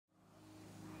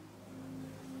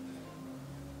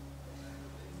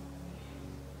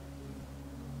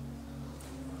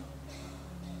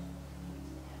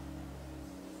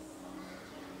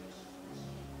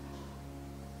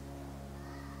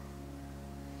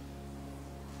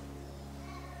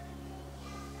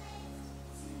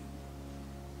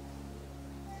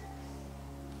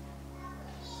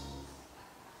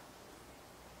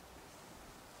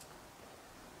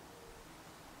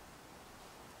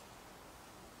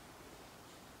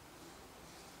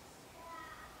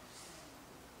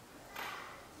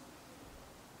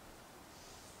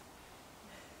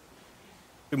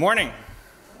Good morning,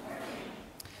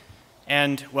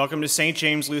 and welcome to St.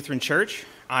 James Lutheran Church.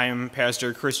 I am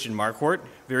Pastor Christian Marquardt.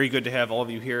 Very good to have all of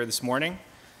you here this morning.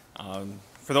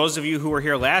 For those of you who were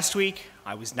here last week,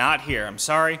 I was not here. I'm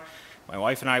sorry. My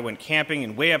wife and I went camping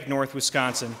in way up north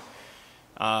Wisconsin.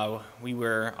 We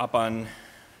were up on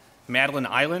Madeline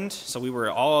Island, so we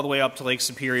were all the way up to Lake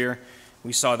Superior.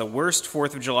 We saw the worst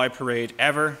 4th of July parade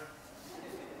ever.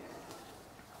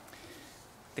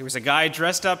 There was a guy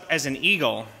dressed up as an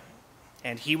eagle,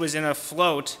 and he was in a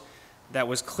float that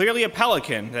was clearly a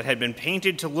pelican that had been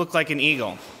painted to look like an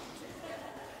eagle.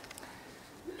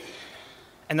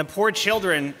 And the poor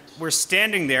children were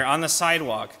standing there on the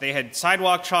sidewalk. They had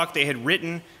sidewalk chalk. They had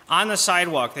written on the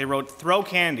sidewalk. They wrote, "Throw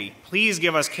candy. Please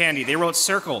give us candy." They wrote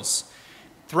circles.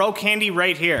 "Throw candy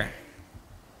right here."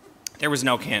 There was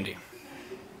no candy.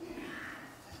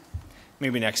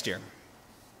 Maybe next year.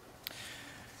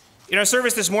 In our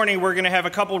service this morning, we're going to have a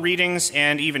couple readings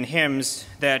and even hymns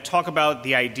that talk about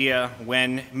the idea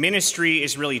when ministry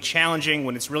is really challenging,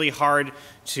 when it's really hard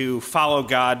to follow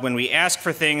God, when we ask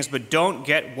for things but don't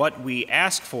get what we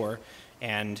ask for,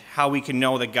 and how we can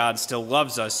know that God still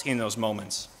loves us in those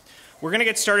moments. We're going to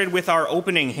get started with our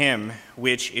opening hymn,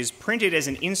 which is printed as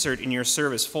an insert in your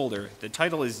service folder. The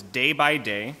title is Day by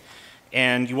Day,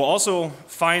 and you will also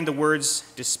find the words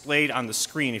displayed on the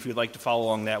screen if you'd like to follow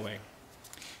along that way.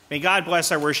 May God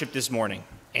bless our worship this morning.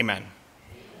 Amen.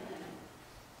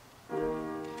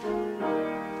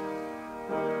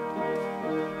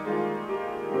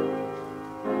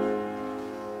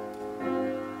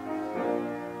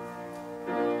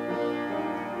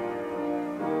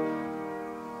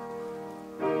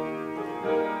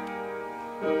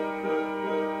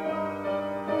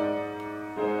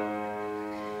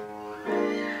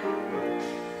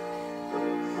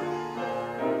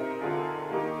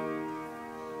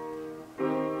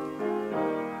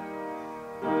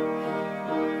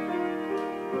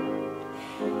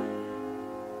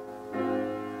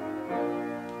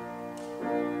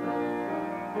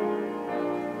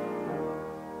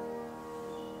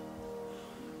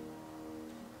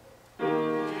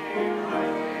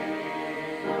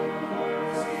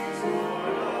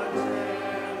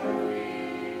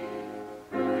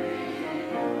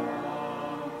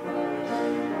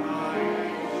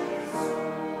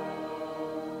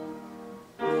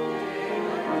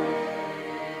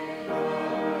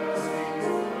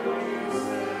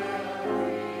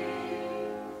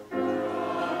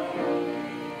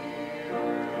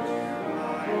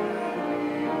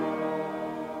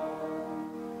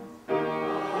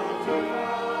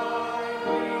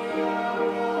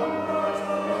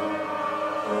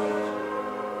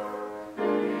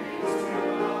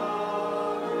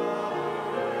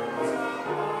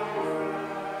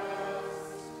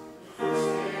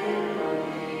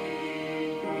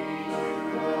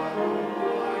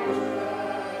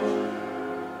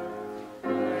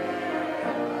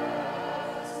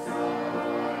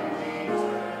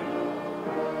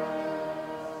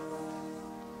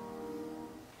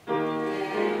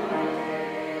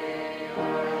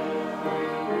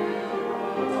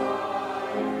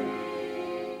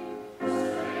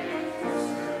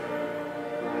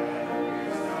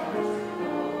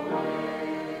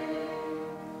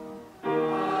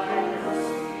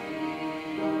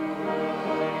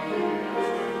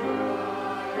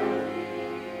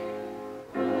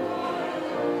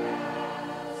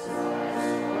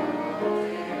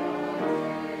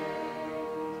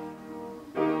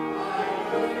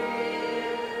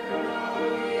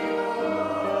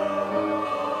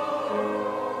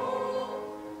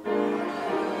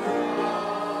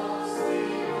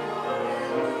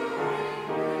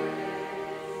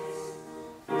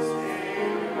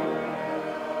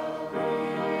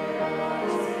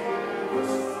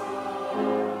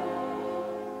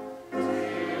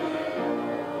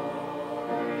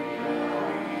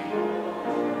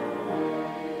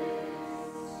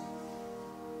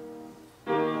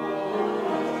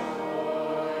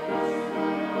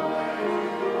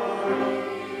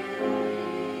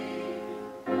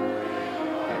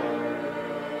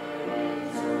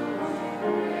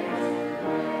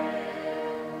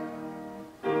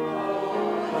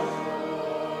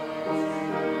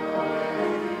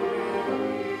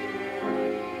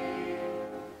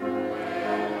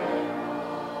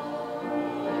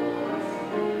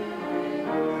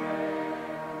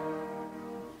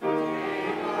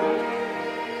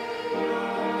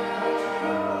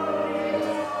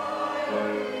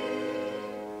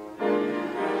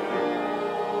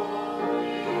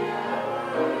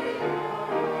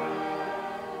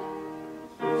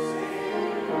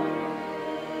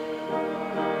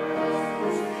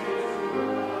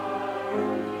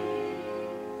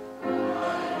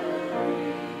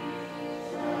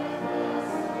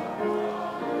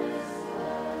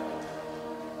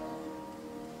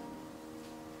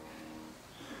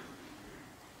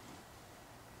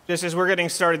 Just as we're getting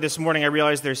started this morning, I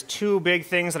realize there's two big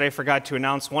things that I forgot to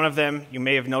announce. One of them, you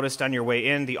may have noticed on your way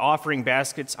in, the offering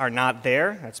baskets are not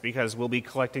there. That's because we'll be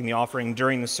collecting the offering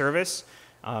during the service,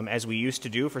 as we used to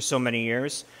do for so many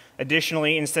years.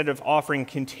 Additionally, instead of offering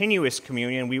continuous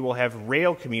communion, we will have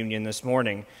rail communion this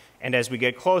morning. And as we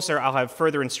get closer, I'll have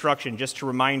further instruction just to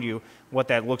remind you what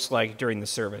that looks like during the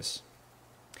service.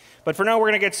 But for now,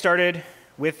 we're going to get started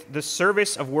with the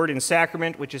service of Word and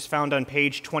Sacrament, which is found on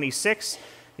page 26.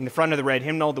 In the front of the red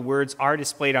hymnal, the words are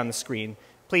displayed on the screen.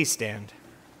 Please stand.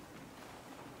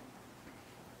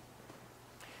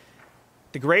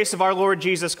 The grace of our Lord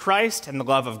Jesus Christ and the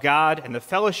love of God and the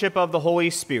fellowship of the Holy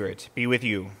Spirit be with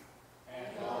you. And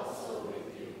also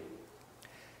with you.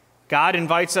 God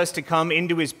invites us to come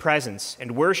into his presence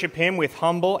and worship him with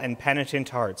humble and penitent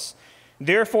hearts.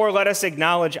 Therefore, let us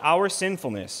acknowledge our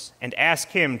sinfulness and ask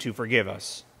him to forgive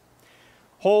us.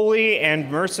 Holy and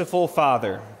merciful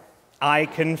Father, I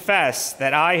confess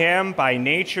that I am by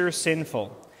nature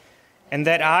sinful, and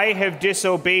that I have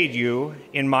disobeyed you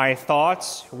in my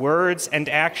thoughts, words, and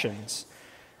actions.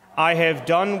 I have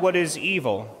done what is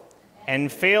evil,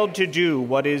 and failed to do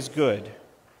what is good.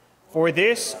 For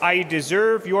this I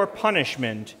deserve your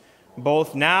punishment,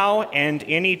 both now and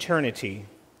in eternity.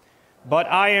 But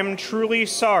I am truly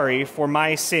sorry for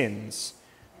my sins,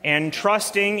 and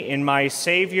trusting in my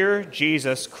Savior,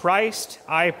 Jesus Christ,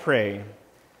 I pray.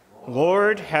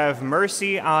 Lord, have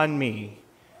mercy on me,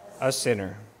 a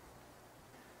sinner.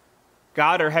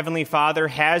 God, our Heavenly Father,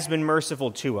 has been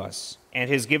merciful to us and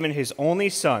has given his only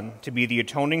Son to be the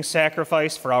atoning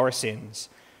sacrifice for our sins.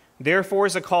 Therefore,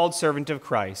 as a called servant of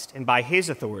Christ, and by his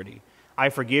authority, I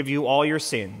forgive you all your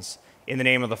sins, in the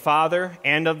name of the Father,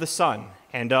 and of the Son,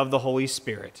 and of the Holy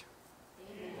Spirit.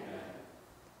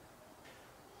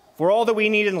 For all that we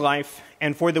need in life,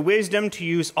 and for the wisdom to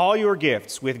use all your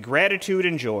gifts with gratitude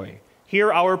and joy,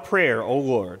 hear our prayer, O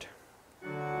Lord.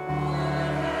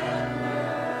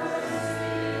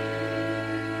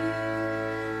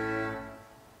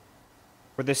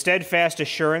 For the steadfast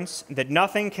assurance that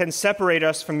nothing can separate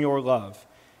us from your love,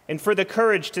 and for the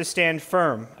courage to stand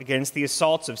firm against the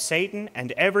assaults of Satan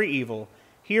and every evil,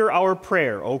 hear our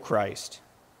prayer, O Christ.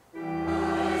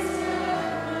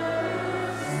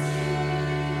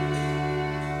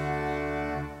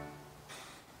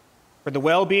 For the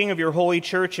well-being of your holy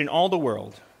church in all the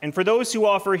world, and for those who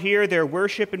offer here their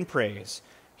worship and praise,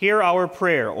 hear our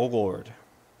prayer, O Lord.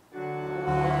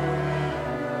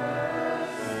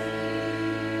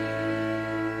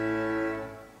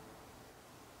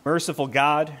 Merciful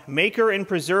God, maker and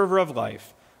preserver of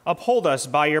life, uphold us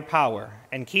by your power,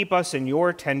 and keep us in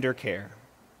your tender care.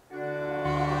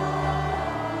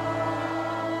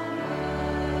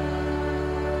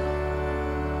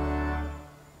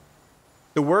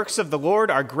 The works of the Lord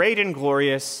are great and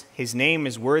glorious. His name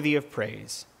is worthy of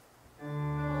praise.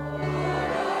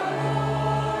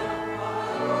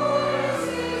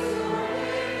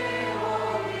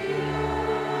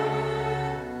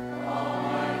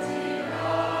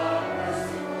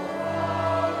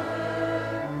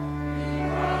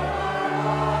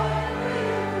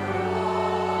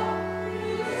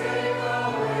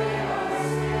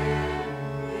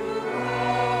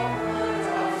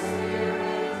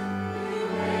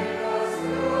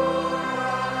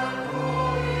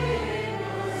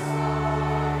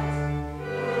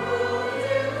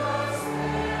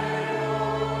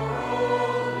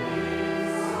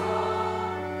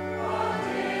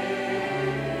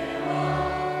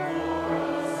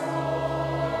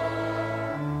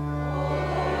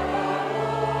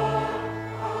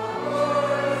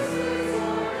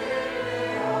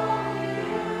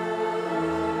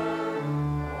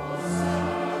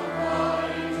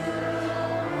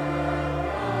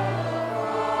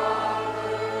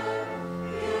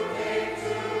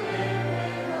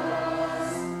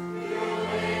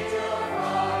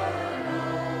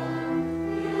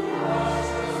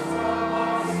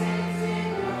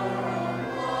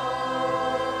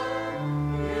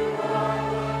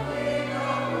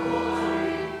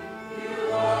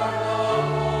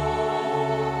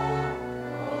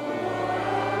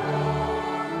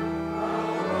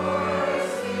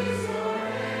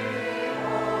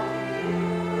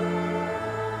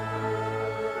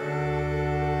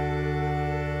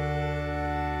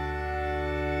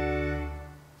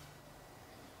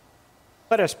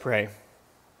 Let us pray.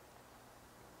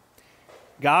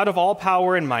 God of all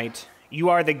power and might, you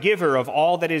are the giver of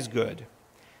all that is good.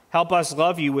 Help us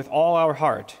love you with all our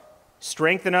heart.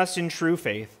 Strengthen us in true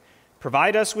faith.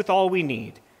 Provide us with all we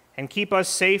need, and keep us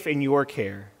safe in your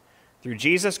care. Through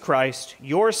Jesus Christ,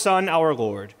 your Son, our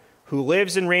Lord, who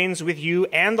lives and reigns with you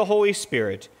and the Holy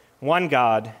Spirit, one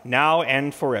God, now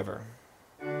and forever.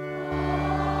 You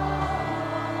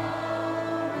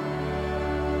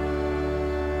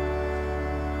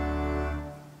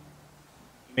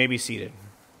may be seated.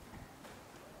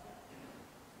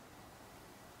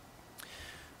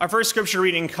 Our first scripture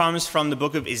reading comes from the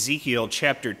book of Ezekiel,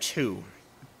 chapter 2.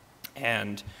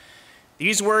 And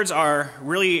these words are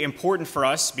really important for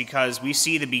us because we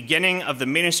see the beginning of the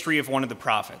ministry of one of the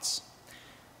prophets.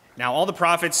 Now, all the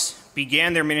prophets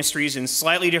began their ministries in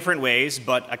slightly different ways,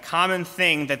 but a common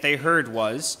thing that they heard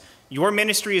was, your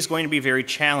ministry is going to be very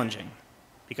challenging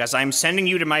because I'm sending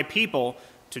you to my people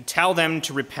to tell them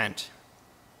to repent.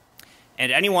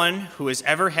 And anyone who has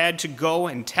ever had to go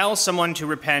and tell someone to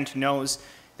repent knows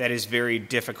that is very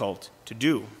difficult to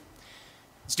do.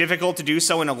 It's difficult to do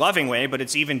so in a loving way, but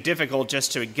it's even difficult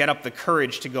just to get up the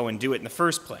courage to go and do it in the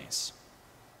first place.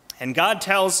 And God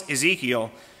tells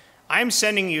Ezekiel, I'm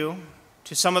sending you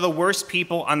to some of the worst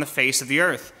people on the face of the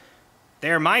earth.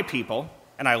 They are my people,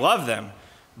 and I love them,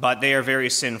 but they are very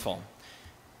sinful.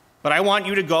 But I want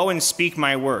you to go and speak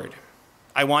my word.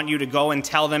 I want you to go and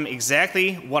tell them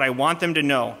exactly what I want them to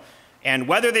know. And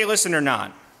whether they listen or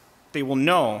not, they will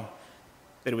know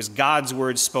that it was God's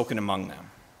word spoken among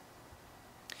them.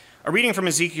 A reading from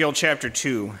Ezekiel chapter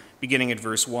 2, beginning at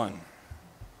verse 1.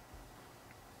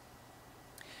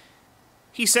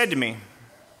 He said to me,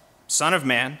 Son of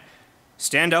man,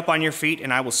 stand up on your feet,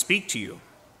 and I will speak to you.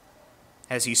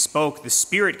 As he spoke, the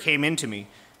Spirit came into me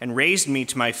and raised me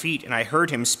to my feet, and I heard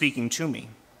him speaking to me.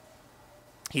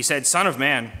 He said, Son of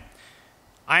man,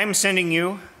 I am sending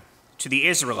you to the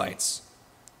Israelites,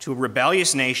 to a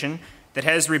rebellious nation that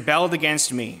has rebelled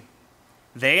against me.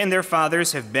 They and their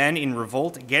fathers have been in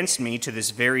revolt against me to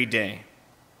this very day.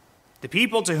 The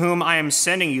people to whom I am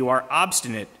sending you are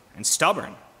obstinate and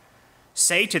stubborn.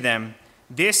 Say to them,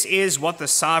 this is what the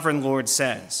sovereign Lord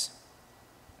says.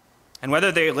 And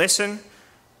whether they listen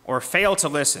or fail to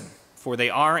listen, for they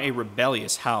are a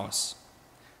rebellious house,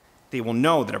 they will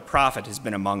know that a prophet has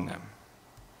been among them.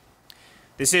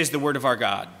 This is the word of our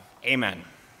God. Amen. Amen.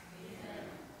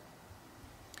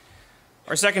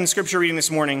 Our second scripture reading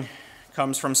this morning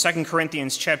comes from 2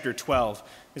 Corinthians chapter 12.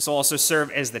 This will also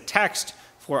serve as the text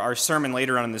for our sermon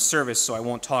later on in the service, so I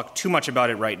won't talk too much about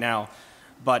it right now.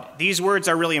 But these words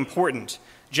are really important.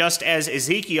 Just as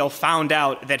Ezekiel found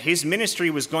out that his ministry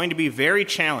was going to be very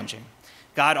challenging,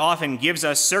 God often gives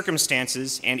us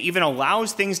circumstances and even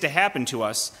allows things to happen to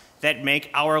us that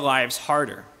make our lives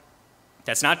harder.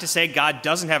 That's not to say God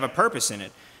doesn't have a purpose in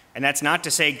it, and that's not to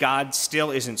say God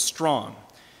still isn't strong.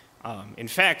 In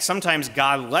fact, sometimes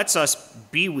God lets us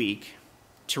be weak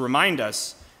to remind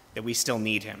us that we still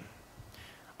need him.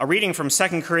 A reading from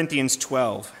 2 Corinthians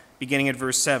 12, beginning at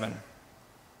verse 7.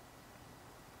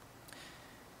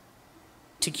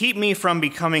 To keep me from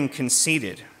becoming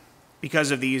conceited because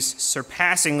of these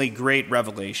surpassingly great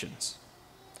revelations,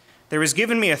 there was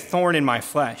given me a thorn in my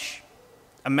flesh,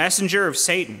 a messenger of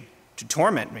Satan to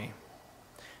torment me.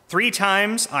 3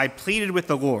 times I pleaded with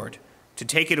the Lord to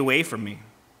take it away from me.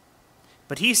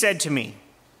 But he said to me,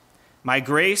 my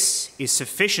grace is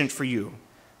sufficient for you,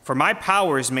 for my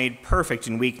power is made perfect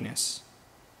in weakness.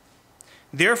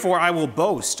 Therefore I will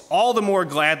boast all the more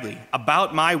gladly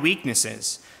about my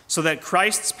weaknesses, so that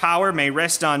Christ's power may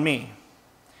rest on me.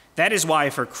 That is why,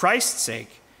 for Christ's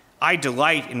sake, I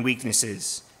delight in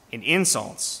weaknesses, in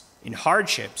insults, in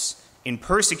hardships, in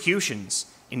persecutions,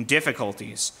 in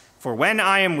difficulties. For when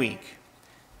I am weak,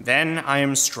 then I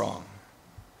am strong.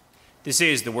 This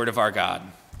is the word of our God.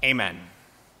 Amen.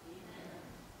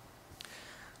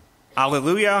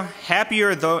 Alleluia. Happy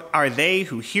are they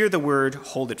who hear the word,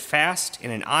 hold it fast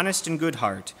in an honest and good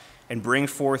heart, and bring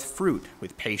forth fruit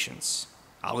with patience.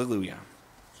 Alleluia.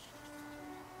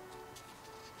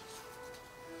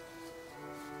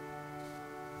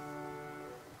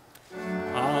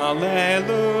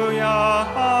 Alleluia,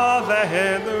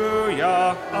 alleluia,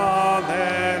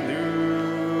 alleluia.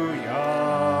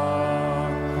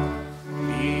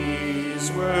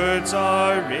 These words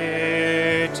are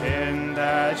written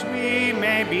that we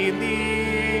may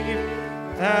believe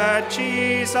that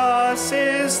Jesus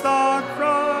is the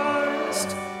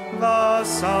Christ, the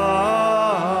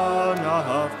Son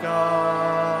of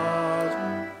God.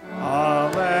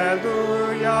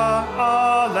 Alleluia,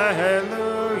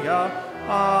 alleluia,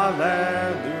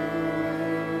 alleluia.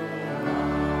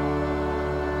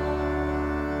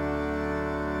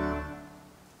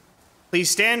 Please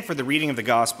stand for the reading of the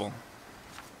gospel.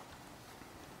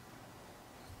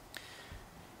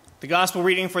 The gospel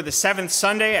reading for the seventh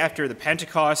Sunday after the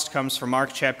Pentecost comes from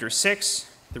Mark chapter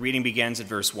 6. The reading begins at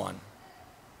verse 1.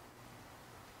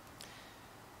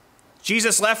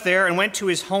 Jesus left there and went to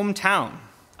his hometown,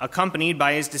 accompanied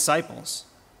by his disciples.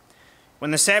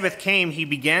 When the Sabbath came, he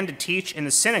began to teach in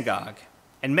the synagogue,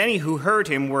 and many who heard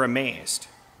him were amazed.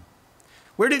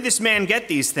 "Where did this man get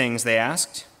these things?" they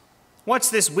asked. "What's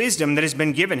this wisdom that has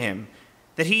been given him,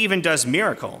 that he even does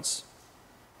miracles?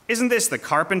 Isn't this the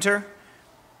carpenter?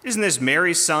 Isn't this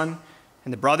Mary's son,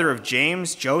 and the brother of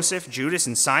James, Joseph, Judas,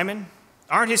 and Simon?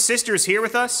 Aren't his sisters here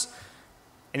with us?"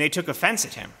 And they took offense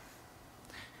at him.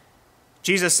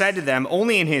 Jesus said to them,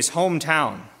 "Only in his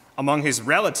hometown, among his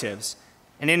relatives,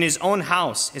 and in his own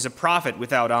house is a prophet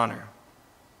without honor.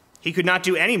 He could not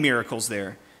do any miracles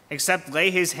there, except lay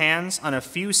his hands on a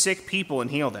few sick people and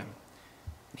heal them.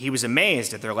 He was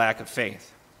amazed at their lack of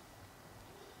faith."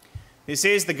 This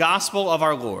is the gospel of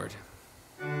our Lord.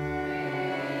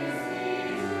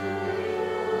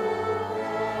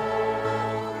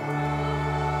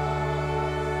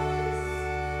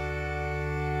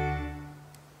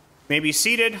 May be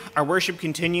seated. Our worship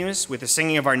continues with the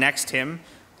singing of our next hymn,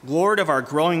 "Lord of Our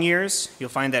Growing Years." You'll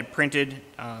find that printed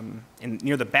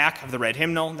near the back of the red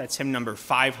hymnal. That's hymn number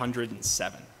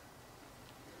 507.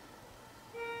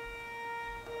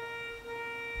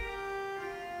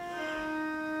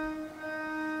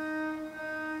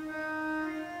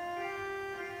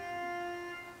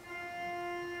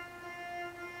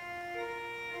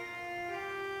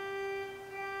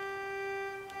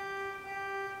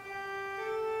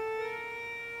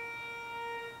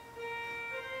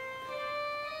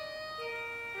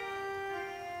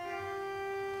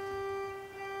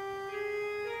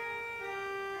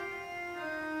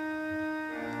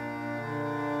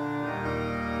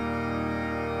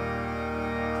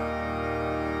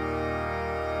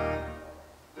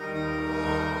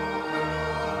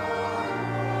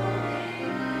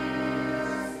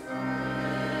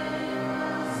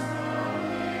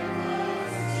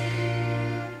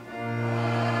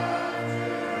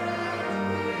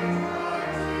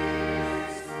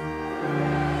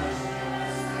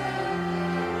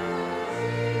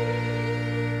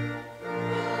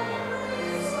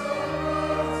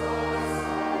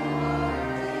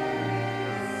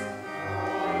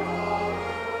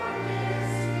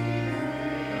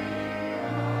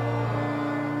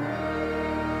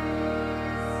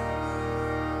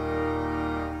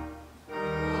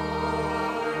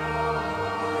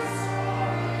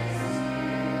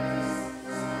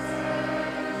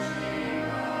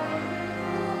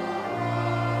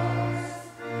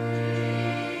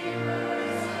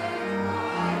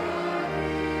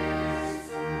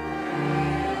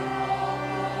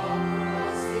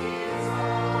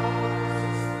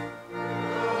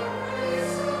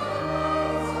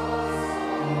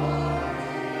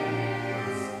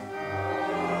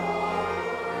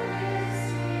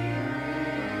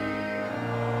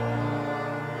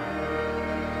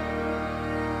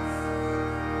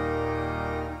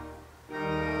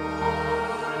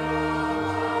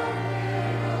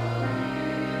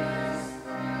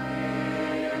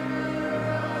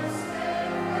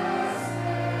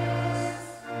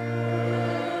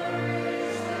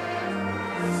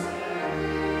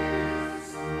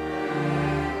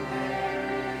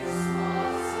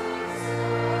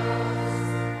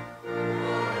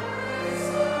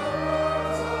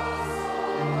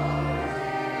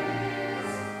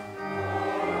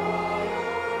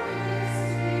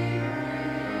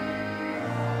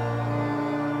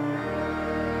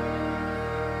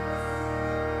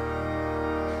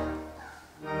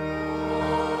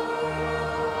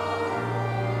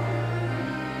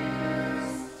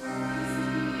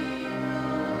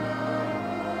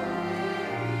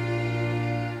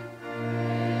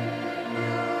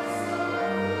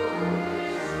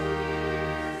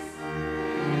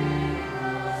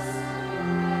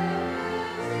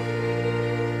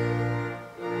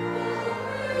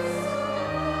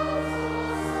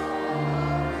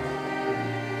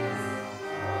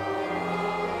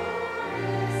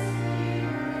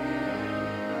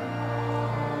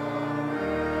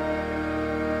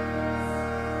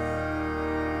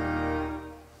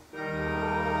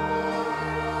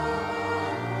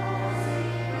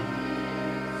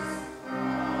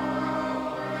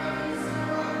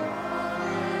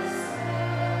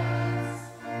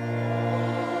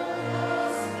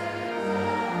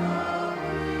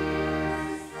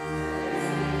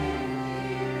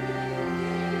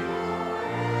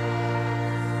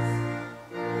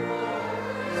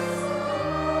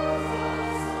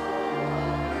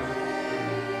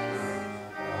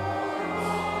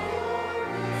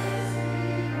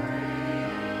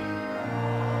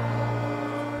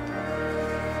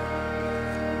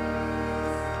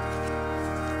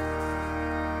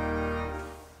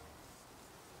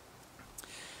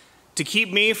 To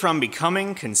keep me from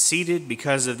becoming conceited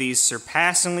because of these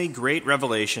surpassingly great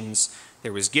revelations,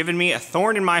 there was given me a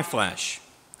thorn in my flesh,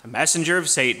 a messenger of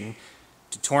Satan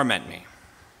to torment me.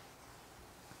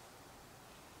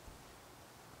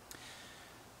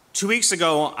 2 weeks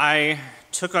ago, I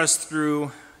took us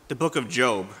through the book of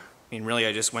Job. I mean, really,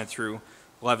 I just went through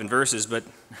 11 verses, but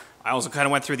I also kind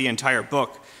of went through the entire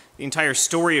book, the entire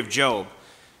story of Job,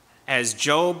 as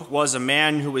Job was a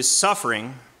man who was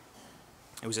suffering.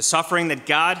 It was a suffering that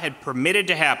God had permitted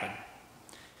to happen,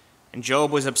 and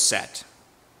Job was upset.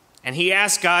 And he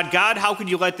asked God, God, how could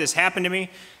you let this happen to me?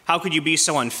 How could you be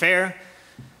so unfair?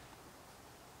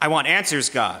 I want answers,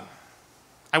 God.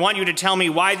 I want you to tell me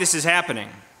why this is happening,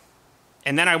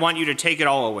 and then I want you to take it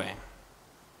all away.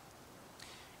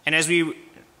 And as we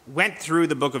went through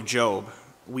the book of Job,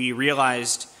 we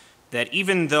realized that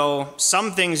even though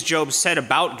some things Job said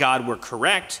about God were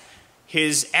correct,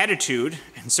 his attitude,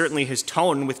 and certainly his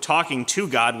tone with talking to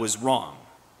God, was wrong.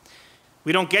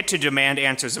 We don't get to demand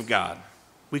answers of God.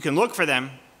 We can look for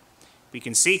them, we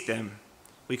can seek them,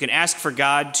 we can ask for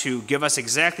God to give us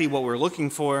exactly what we're looking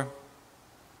for,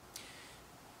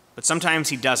 but sometimes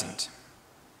he doesn't.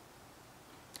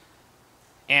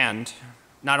 And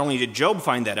not only did Job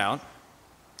find that out,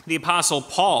 the Apostle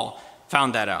Paul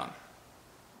found that out.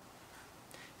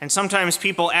 And sometimes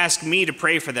people ask me to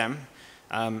pray for them,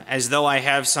 as though I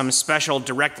have some special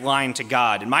direct line to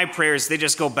God. And my prayers, they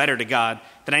just go better to God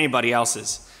than anybody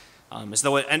else's. As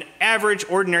though an average,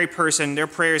 ordinary person, their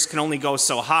prayers can only go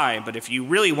so high, but if you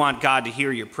really want God to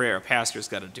hear your prayer, a pastor's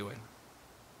got to do it.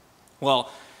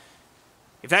 Well,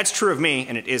 if that's true of me,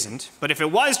 and it isn't, but if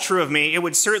it was true of me, it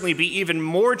would certainly be even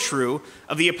more true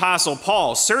of the Apostle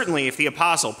Paul. Certainly, if the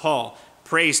Apostle Paul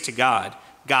prays to God,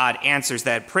 God answers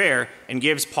that prayer and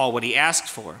gives Paul what he asked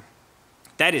for.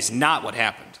 That is not what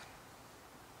happened.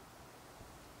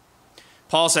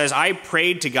 Paul says, I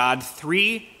prayed to God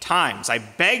 3 times. I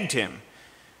begged him.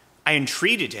 I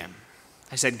entreated him.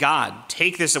 I said, God,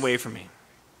 take this away from me.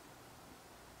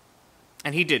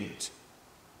 And he didn't.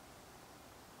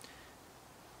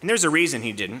 And there's a reason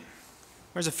he didn't.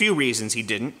 There's a few reasons he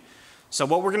didn't. So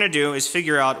what we're going to do is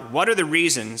figure out what are the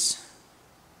reasons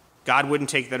God wouldn't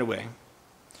take that away.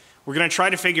 We're going to try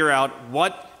to figure out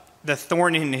what the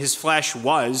thorn in his flesh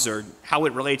was, or how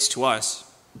it relates to us.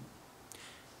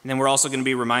 And then we're also going to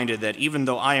be reminded that even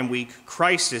though I am weak,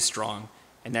 Christ is strong,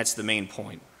 and that's the main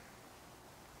point.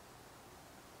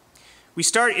 We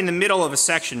start in the middle of a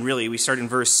section, really. We start in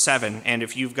verse 7, and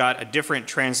if you've got a different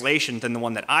translation than the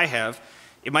one that I have,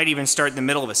 it might even start in the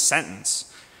middle of a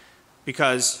sentence,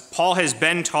 because Paul has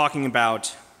been talking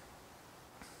about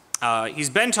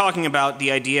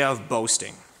the idea of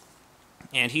boasting.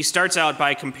 And he starts out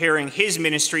by comparing his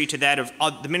ministry to that of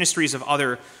the ministries of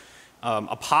other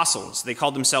apostles. They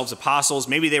called themselves apostles.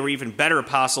 Maybe they were even better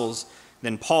apostles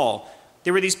than Paul.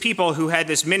 There were these people who had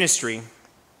this ministry,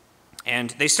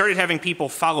 and they started having people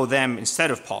follow them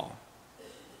instead of Paul.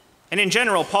 And in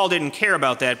general, Paul didn't care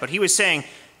about that, but he was saying,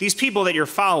 these people that you're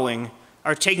following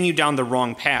are taking you down the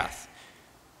wrong path.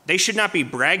 They should not be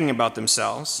bragging about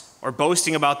themselves or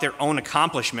boasting about their own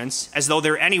accomplishments as though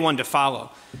they're anyone to follow.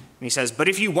 And he says, but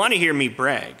if you want to hear me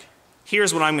brag,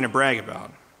 here's what I'm going to brag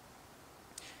about.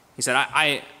 He said,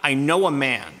 I know a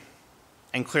man,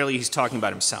 and clearly he's talking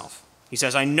about himself. He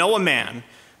says, I know a man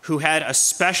who had a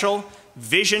special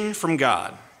vision from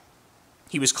God.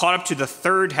 He was caught up to the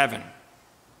 3rd heaven.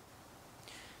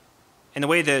 And the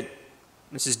way that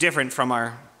this is different from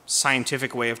our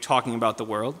scientific way of talking about the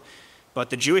world, but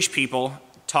the Jewish people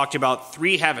talked about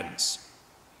 3 heavens.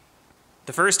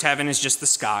 The first heaven is just the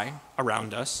sky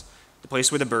around us, the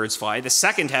place where the birds fly. The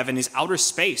second heaven is outer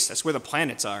space. That's where the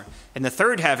planets are. And the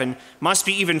 3rd heaven must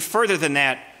be even further than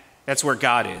that. That's where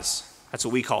God is. That's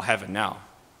what we call heaven now.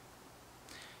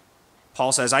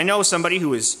 Paul says, I know somebody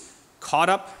who is caught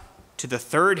up to the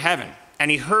 3rd heaven, and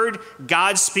he heard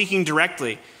God speaking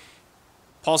directly.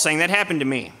 Paul's saying, that happened to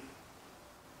me.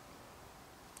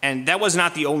 And that was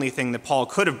not the only thing that Paul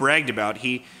could have bragged about.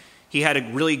 He had a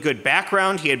really good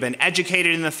background. He had been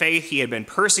educated in the faith. He had been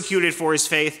persecuted for his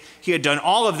faith. He had done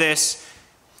all of this.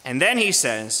 And then he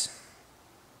says,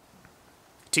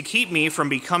 to keep me from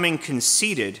becoming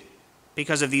conceited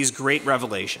because of these great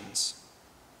revelations.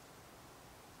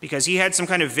 Because he had some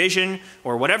kind of vision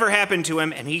or whatever happened to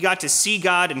him, and he got to see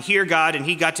God and hear God, and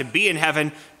he got to be in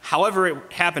heaven, however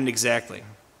it happened exactly.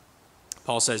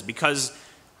 Paul says, because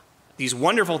these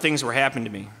wonderful things were happening to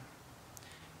me,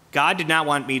 God did not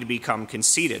want me to become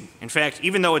conceited. In fact,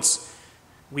 even though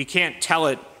we can't tell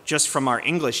it just from our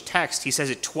English text, he says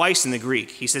it twice in the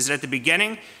Greek. He says it at the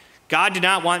beginning, God did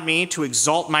not want me to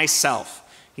exalt myself.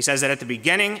 He says that at the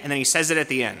beginning, and then he says it at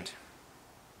the end.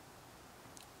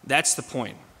 That's the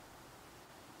point.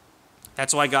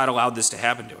 That's why God allowed this to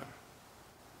happen to him.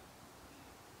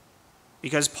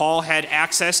 Because Paul had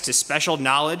access to special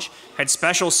knowledge, had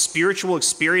special spiritual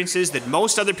experiences that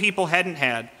most other people hadn't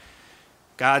had,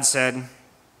 God said, I'm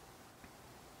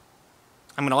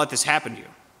going to let this happen to you.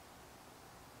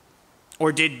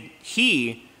 Or did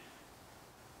he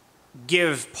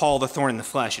give Paul the thorn in the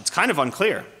flesh? It's kind of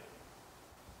unclear.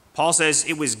 Paul says,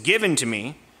 it was given to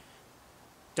me.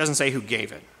 Doesn't say who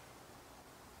gave it.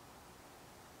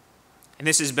 And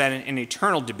this has been an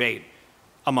eternal debate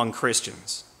among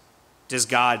Christians. Does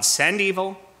God send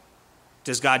evil?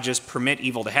 Does God just permit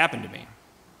evil to happen to me?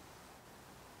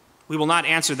 We will not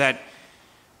answer that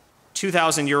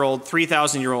 2,000-year-old,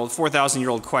 3,000-year-old,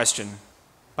 4,000-year-old question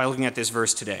by looking at this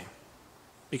verse today.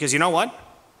 Because you know what?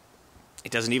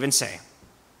 It doesn't even say.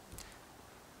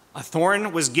 A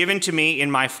thorn was given to me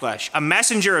in my flesh, a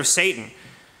messenger of Satan. You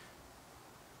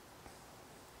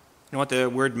know what the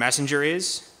word messenger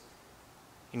is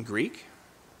in Greek?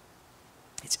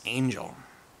 It's angel.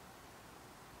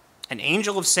 An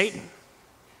angel of Satan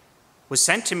was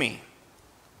sent to me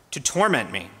to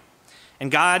torment me.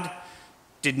 And God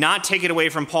did not take it away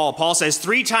from Paul. Paul says,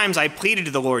 3 times I pleaded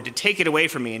to the Lord to take it away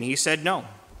from me, and he said, no,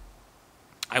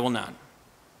 I will not.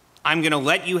 I'm going to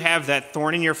let you have that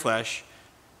thorn in your flesh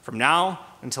from now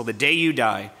until the day you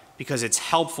die, because it's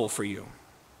helpful for you.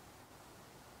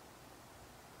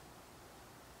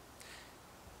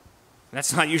 And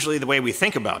that's not usually the way we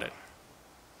think about it.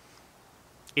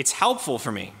 It's helpful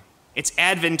for me. It's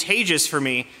advantageous for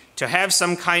me to have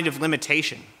some kind of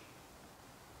limitation.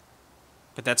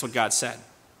 But that's what God said.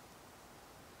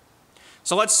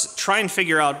 So let's try and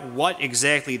figure out what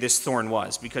exactly this thorn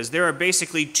was, because there are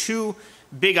basically 2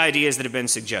 big ideas that have been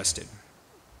suggested.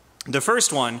 The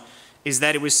first one is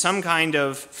that it was some kind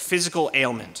of physical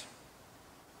ailment,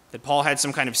 that Paul had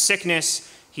some kind of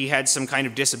sickness, he had some kind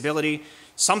of disability,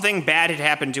 something bad had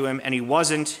happened to him, and he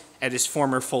wasn't at his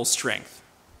former full strength.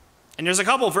 And there's a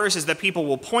couple of verses that people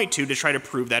will point to try to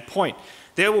prove that point.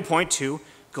 They will point to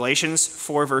Galatians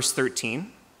 4, verse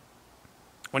 13,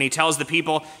 when he tells the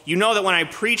people, you know that when I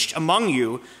preached among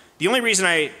you, the only reason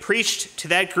I preached to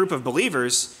that group of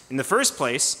believers in the first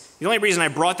place, the only reason I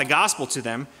brought the gospel to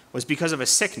them was because of a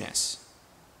sickness.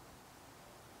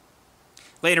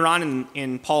 Later on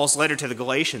in Paul's letter to the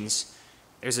Galatians,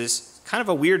 there's this kind of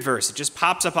a weird verse. It just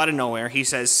pops up out of nowhere. He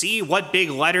says, see what big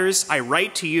letters I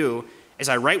write to you as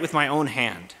I write with my own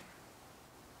hand.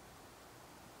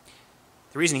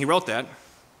 The reason he wrote that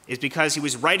is because he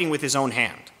was writing with his own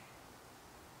hand.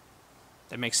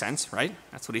 That makes sense, right?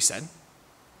 That's what he said.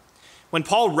 When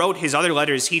Paul wrote his other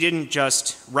letters, he didn't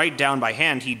just write down by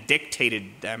hand, he dictated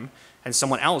them, and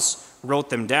someone else wrote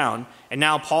them down. And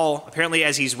now Paul, apparently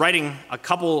as he's writing a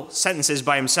couple sentences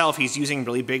by himself, he's using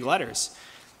really big letters.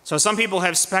 So some people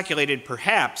have speculated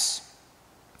perhaps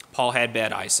Paul had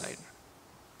bad eyesight.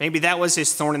 Maybe that was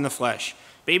his thorn in the flesh.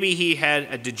 Maybe he had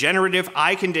a degenerative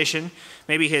eye condition.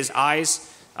 Maybe his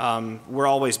eyes were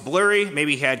always blurry.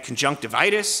 Maybe he had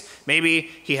conjunctivitis. Maybe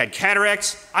he had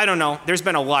cataracts. I don't know. There's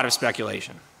been a lot of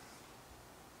speculation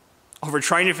over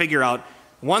trying to figure out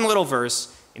one little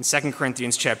verse in 2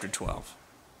 Corinthians chapter 12.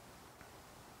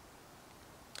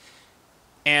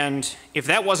 And if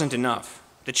that wasn't enough,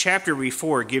 the chapter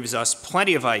before gives us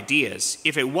plenty of ideas,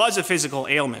 if it was a physical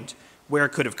ailment, where it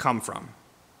could have come from.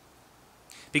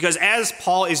 Because as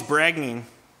Paul is bragging,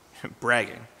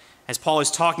 as Paul is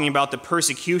talking about the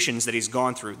persecutions that he's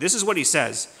gone through, this is what he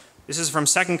says. This is from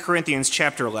 2 Corinthians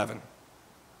chapter 11.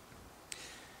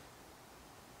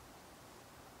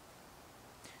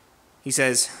 He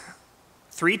says,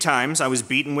 3 times I was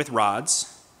beaten with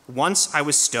rods. Once I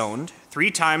was stoned.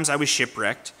 3 times I was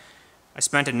shipwrecked. I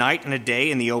spent a night and a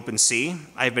day in the open sea.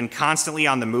 I have been constantly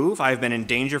on the move. I have been in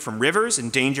danger from rivers, in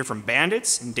danger from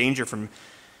bandits, in danger from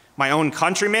my own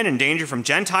countrymen, in danger from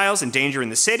Gentiles, in danger in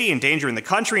the city, in danger in the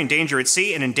country, in danger at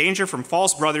sea, and in danger from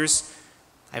false brothers.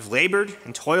 I have labored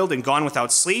and toiled and gone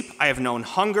without sleep. I have known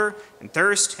hunger and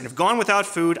thirst, and have gone without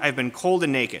food. I have been cold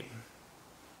and naked.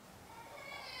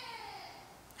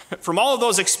 From all of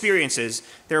those experiences,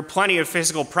 there are plenty of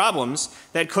physical problems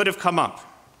that could have come up.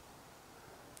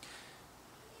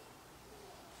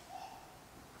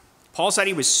 Paul said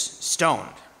he was stoned.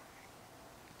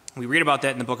 We read about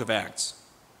that in the book of Acts.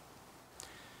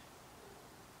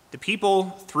 The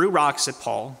people threw rocks at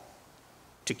Paul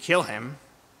to kill him,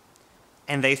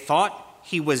 and they thought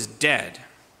he was dead.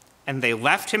 And they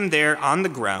left him there on the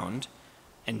ground,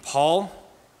 and Paul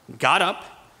got up,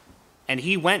 and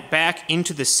he went back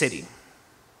into the city.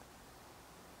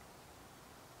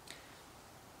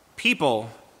 People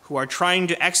who are trying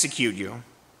to execute you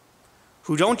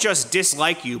who don't just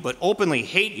dislike you, but openly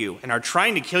hate you and are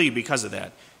trying to kill you because of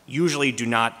that, usually do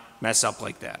not mess up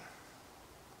like that.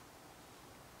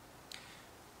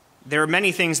 There are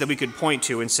many things that we could point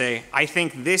to and say, I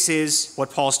think this is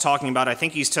what Paul's talking about. I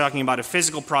think he's talking about a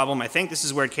physical problem. I think this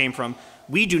is where it came from.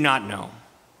 We do not know.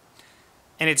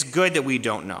 And it's good that we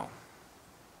don't know.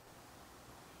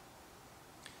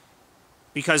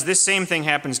 Because this same thing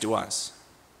happens to us.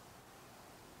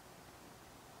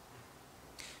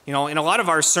 You know, in a lot of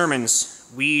our sermons,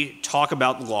 we talk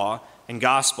about law and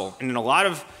gospel. And in a lot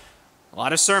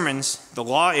of sermons, the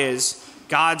law is,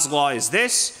 God's law is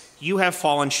this, you have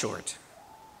fallen short.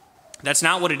 That's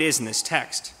not what it is in this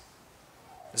text.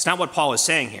 That's not what Paul is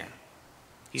saying here.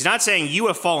 He's not saying you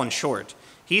have fallen short.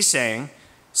 He's saying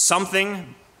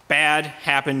something bad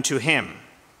happened to him.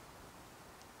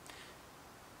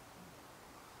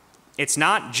 It's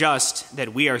not just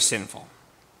that we are sinful.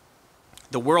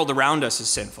 The world around us is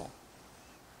sinful.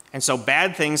 And so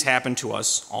bad things happen to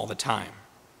us all the time.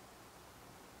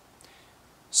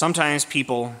 Sometimes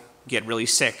people get really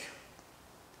sick.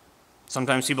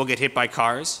 Sometimes people get hit by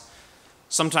cars.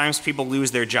 Sometimes people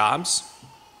lose their jobs.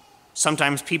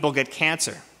 Sometimes people get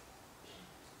cancer.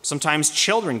 Sometimes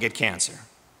children get cancer.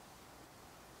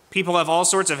 People have all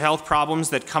sorts of health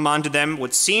problems that come onto them,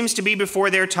 what seems to be before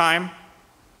their time.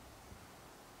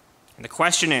 And the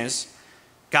question is,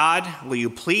 God, will you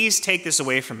please take this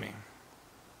away from me?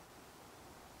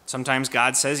 Sometimes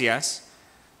God says yes.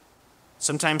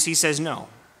 Sometimes he says no.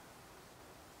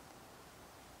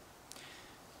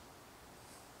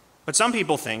 But some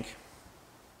people think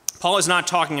Paul is not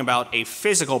talking about a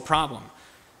physical problem.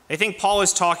 They think Paul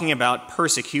is talking about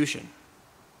persecution.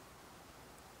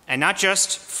 And not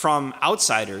just from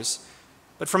outsiders,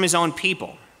 but from his own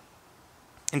people.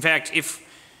 In fact, if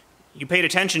you paid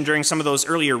attention during some of those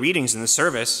earlier readings in the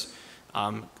service,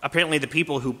 apparently the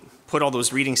people who put all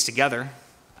those readings together,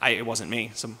 it wasn't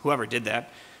me, whoever did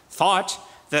that, thought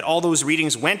that all those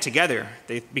readings went together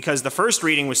because the first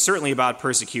reading was certainly about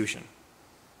persecution.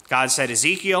 God said,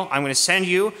 Ezekiel, I'm going to send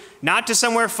you not to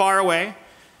somewhere far away.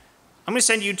 I'm going to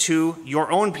send you to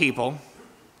your own people,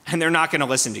 and they're not going to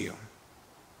listen to you.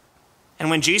 And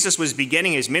when Jesus was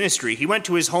beginning his ministry, he went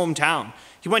to his hometown.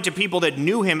 He went to people that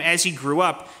knew him as he grew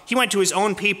up. He went to his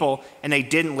own people, and they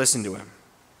didn't listen to him.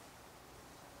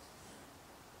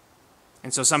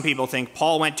 And so some people think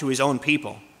Paul went to his own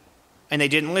people, and they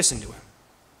didn't listen to him.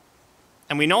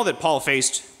 And we know that Paul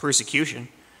faced persecution.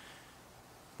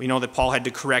 We know that Paul had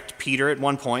to correct Peter at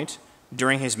one point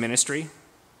during his ministry.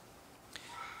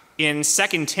 In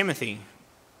 2 Timothy,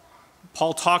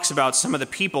 Paul talks about some of the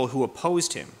people who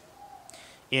opposed him.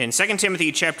 In 2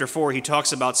 Timothy chapter 4, he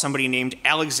talks about somebody named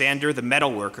Alexander the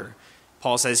metalworker.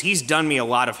 Paul says, he's done me a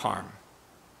lot of harm.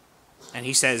 And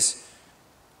he says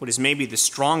what is maybe the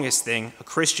strongest thing a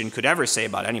Christian could ever say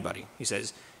about anybody. He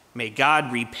says, may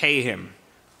God repay him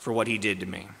for what he did to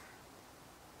me.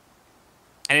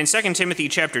 And in 2 Timothy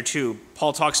chapter 2,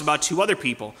 Paul talks about two other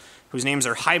people whose names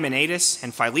are Hymenaeus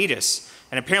and Philetus,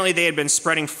 and apparently they had been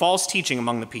spreading false teaching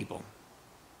among the people.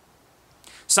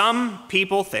 Some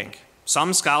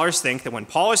scholars think that when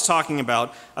Paul is talking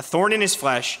about a thorn in his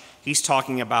flesh, he's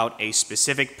talking about a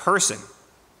specific person.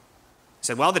 He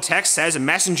said, well, the text says a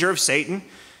messenger of Satan.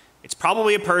 It's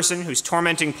probably a person who's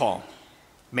tormenting Paul.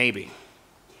 Maybe.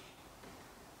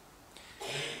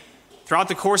 Throughout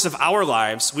the course of our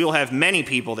lives, we will have many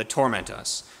people that torment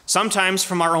us, sometimes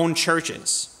from our own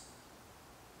churches,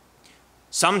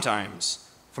 sometimes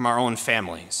from our own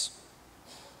families.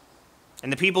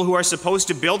 And the people who are supposed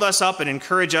to build us up and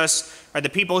encourage us are the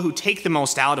people who take the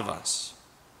most out of us.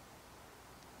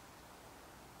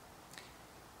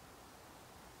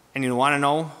 And you want to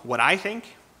know what I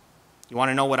think? You want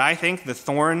to know what I think the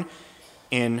thorn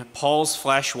in Paul's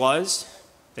flesh was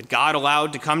that God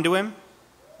allowed to come to him?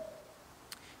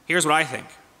 Here's what I think.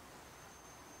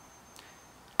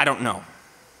 I don't know.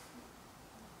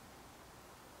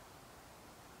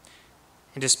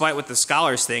 And despite what the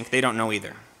scholars think, they don't know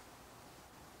either.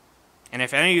 And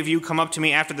if any of you come up to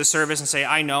me after the service and say,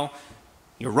 I know,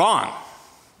 you're wrong.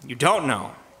 You don't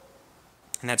know.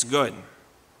 And that's good.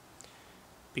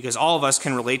 Because all of us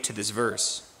can relate to this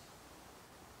verse.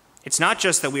 It's not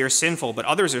just that we are sinful, but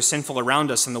others are sinful around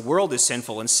us, and the world is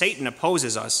sinful, and Satan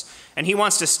opposes us, and he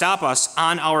wants to stop us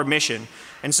on our mission.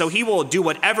 And so he will do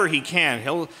whatever he can.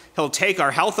 He'll take our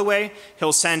health away.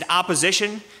 He'll send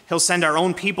opposition. He'll send our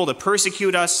own people to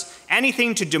persecute us,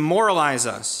 anything to demoralize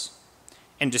us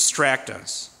and distract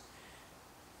us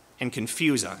and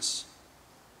confuse us.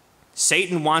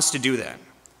 Satan wants to do that.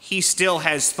 He still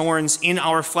has thorns in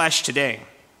our flesh today.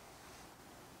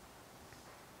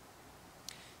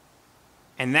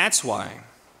 And that's why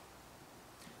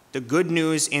the good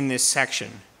news in this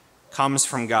section comes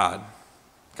from God.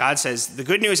 God says, the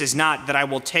good news is not that I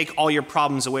will take all your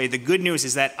problems away. The good news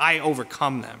is that I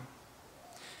overcome them.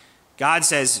 God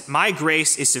says, my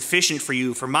grace is sufficient for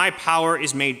you, for my power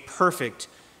is made perfect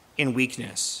in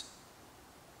weakness.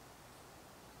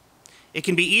 It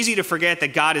can be easy to forget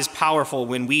that God is powerful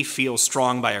when we feel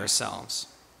strong by ourselves.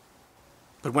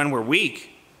 But when we're weak,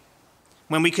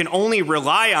 when we can only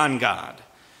rely on God,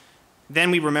 then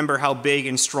we remember how big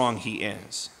and strong he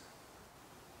is.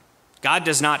 God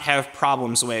does not have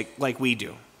problems like we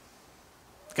do.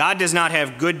 God does not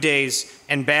have good days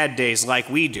and bad days like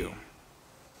we do.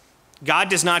 God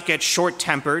does not get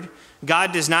short-tempered.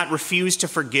 God does not refuse to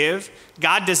forgive.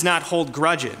 God does not hold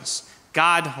grudges.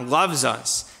 God loves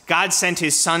us. God sent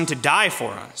his Son to die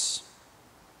for us.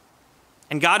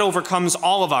 And God overcomes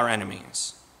all of our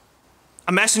enemies.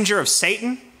 A messenger of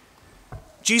Satan?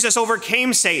 Jesus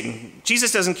overcame Satan.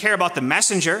 Jesus doesn't care about the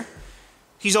messenger.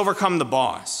 He's overcome the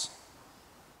boss.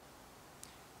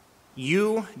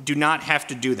 You do not have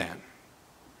to do that.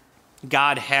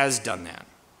 God has done that.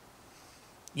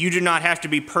 You do not have to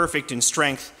be perfect in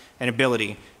strength and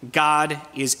ability. God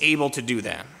is able to do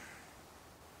that.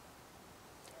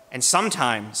 And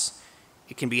sometimes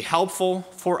it can be helpful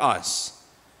for us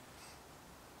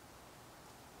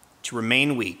to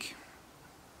remain weak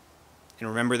and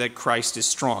remember that Christ is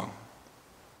strong.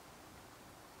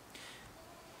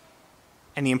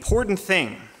 And the important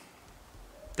thing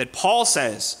that Paul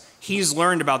says he's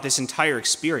learned about this entire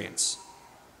experience.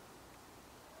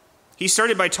 He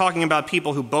started by talking about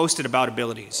people who boasted about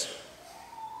abilities,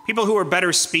 people who were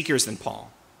better speakers than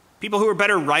Paul, people who were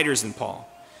better writers than Paul,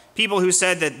 people who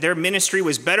said that their ministry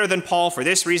was better than Paul for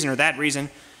this reason or that reason.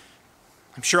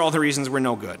 I'm sure all the reasons were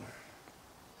no good.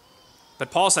 But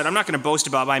Paul said, I'm not going to boast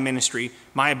about my ministry,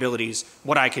 my abilities,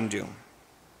 what I can do.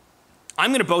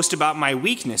 I'm going to boast about my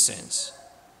weaknesses,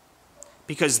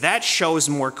 because that shows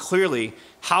more clearly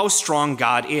how strong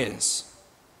God is.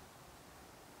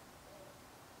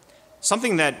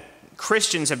 Something that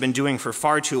Christians have been doing for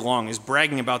far too long is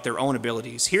bragging about their own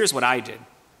abilities. Here's what I did.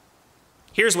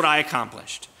 Here's what I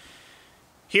accomplished.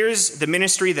 Here's the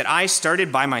ministry that I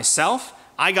started by myself.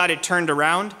 I got it turned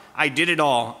around. I did it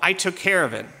all. I took care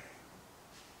of it.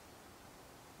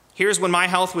 Here's when my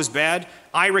health was bad.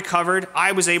 I recovered.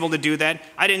 I was able to do that.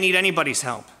 I didn't need anybody's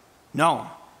help.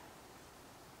 No.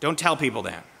 Don't tell people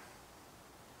that.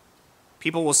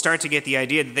 People will start to get the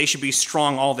idea that they should be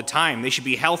strong all the time. They should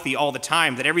be healthy all the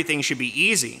time, that everything should be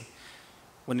easy,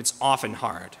 when it's often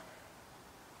hard.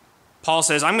 Paul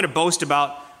says, I'm going to boast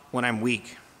about when I'm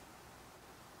weak,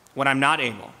 when I'm not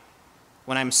able,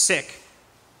 when I'm sick,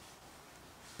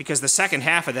 because the second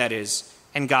half of that is,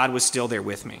 and God was still there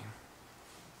with me.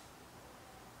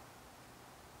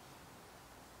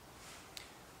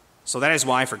 So that is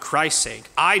why, for Christ's sake,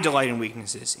 I delight in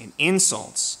weaknesses, in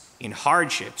insults, in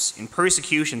hardships, in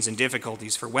persecutions and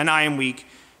difficulties, for when I am weak,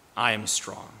 I am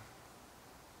strong.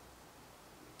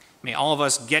 May all of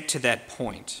us get to that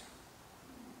point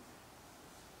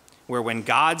where when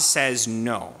God says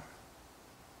no,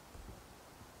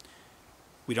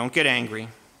 we don't get angry,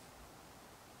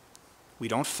 we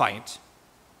don't fight,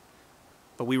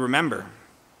 but we remember,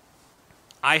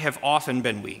 I have often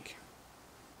been weak.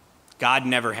 God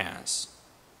never has.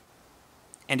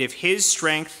 And if his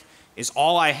strength is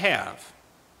all I have,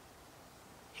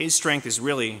 his strength is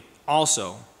really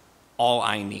also all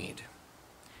I need.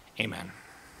 Amen.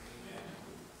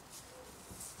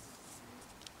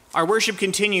 Our worship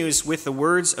continues with the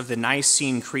words of the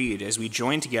Nicene Creed as we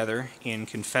join together in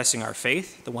confessing our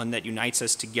faith, the one that unites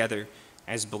us together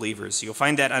as believers. You'll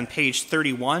find that on page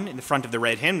 31 in the front of the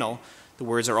red hymnal. The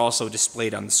words are also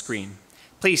displayed on the screen.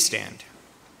 Please stand.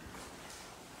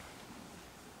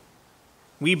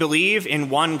 We believe in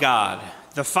one God,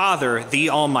 the Father, the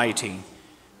Almighty,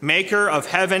 maker of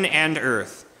heaven and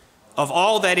earth, of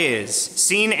all that is,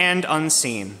 seen and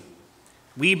unseen.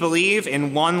 We believe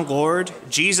in one Lord,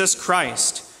 Jesus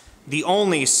Christ, the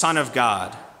only Son of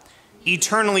God,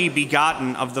 eternally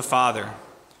begotten of the Father,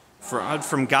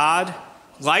 from God,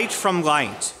 light from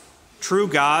light, true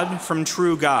God from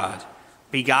true God,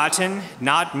 begotten,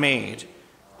 not made,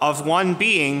 of one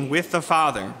being with the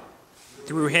Father.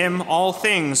 Through him all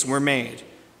things were made.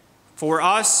 For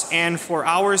us and for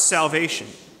our salvation,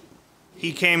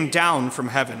 he came down from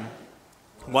heaven,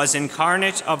 was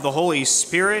incarnate of the Holy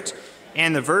Spirit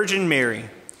and the Virgin Mary,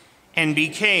 and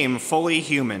became fully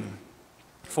human.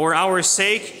 For our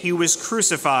sake he was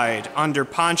crucified under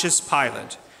Pontius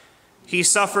Pilate. He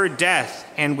suffered death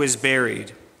and was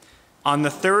buried. On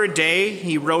the third day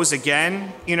he rose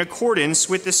again in accordance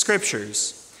with the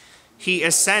Scriptures. He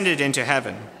ascended into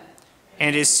heaven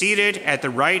and is seated at the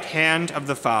right hand of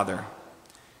the Father.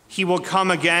 He will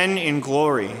come again in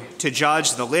glory to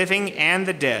judge the living and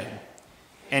the dead,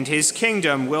 and his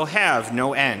kingdom will have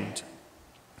no end.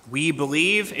 We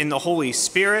believe in the Holy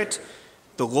Spirit,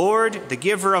 the Lord, the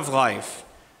giver of life,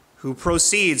 who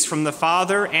proceeds from the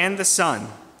Father and the Son,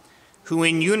 who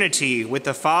in unity with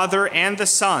the Father and the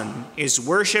Son is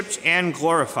worshiped and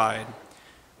glorified,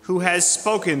 who has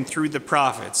spoken through the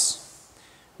prophets.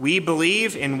 We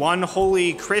believe in one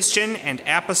holy Christian and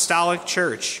apostolic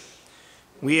church.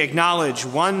 We acknowledge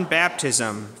one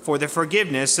baptism for the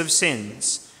forgiveness of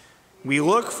sins. We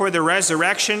look for the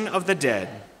resurrection of the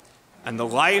dead and the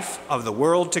life of the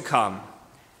world to come.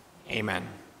 Amen.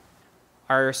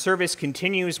 Our service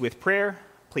continues with prayer.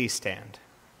 Please stand.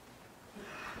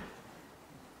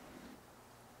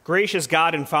 Gracious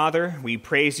God and Father, we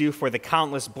praise you for the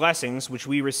countless blessings which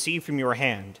we receive from your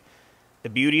hand, the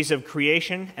beauties of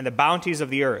creation and the bounties of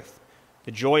the earth,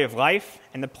 the joy of life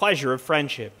and the pleasure of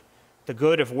friendship, the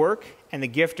good of work and the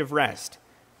gift of rest,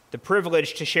 the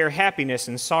privilege to share happiness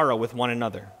and sorrow with one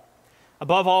another.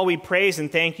 Above all, we praise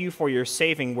and thank you for your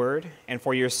saving word and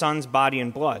for your Son's body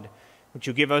and blood, which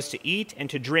you give us to eat and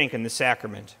to drink in the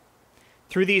sacrament.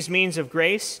 Through these means of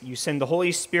grace, you send the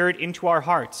Holy Spirit into our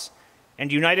hearts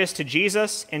and unite us to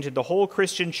Jesus and to the whole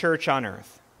Christian church on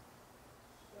earth.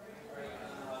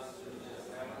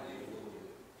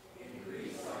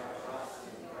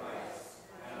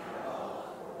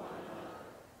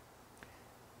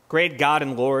 Great God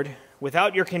and Lord,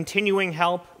 without your continuing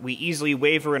help, we easily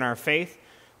waver in our faith,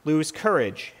 lose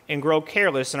courage, and grow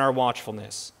careless in our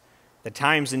watchfulness. The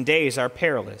times and days are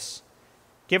perilous.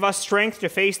 Give us strength to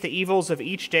face the evils of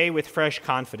each day with fresh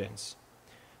confidence.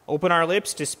 Open our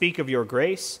lips to speak of your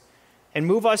grace, and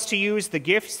move us to use the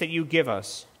gifts that you give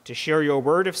us to share your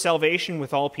word of salvation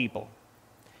with all people.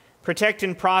 Protect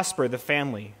and prosper the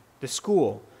family, the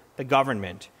school, the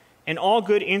government, and all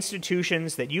good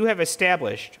institutions that you have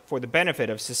established for the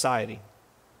benefit of society.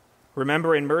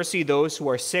 Remember in mercy those who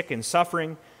are sick and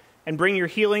suffering, and bring your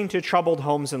healing to troubled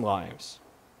homes and lives.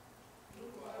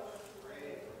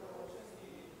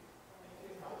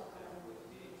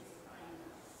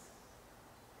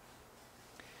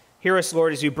 Hear us,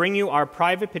 Lord, as you bring you our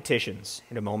private petitions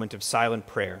in a moment of silent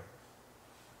prayer.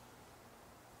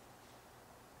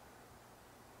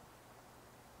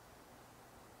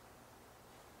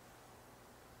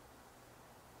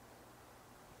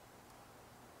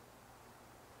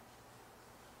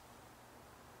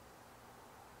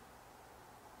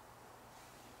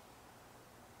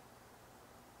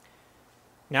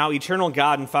 Now, eternal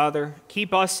God and Father,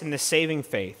 keep us in the saving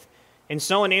faith, and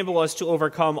so enable us to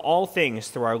overcome all things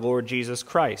through our Lord Jesus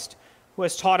Christ, who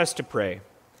has taught us to pray.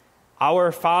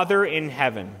 Our Father in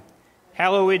heaven,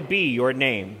 hallowed be your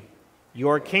name.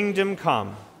 Your kingdom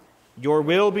come. Your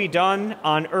will be done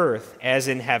on earth as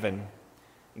in heaven.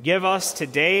 Give us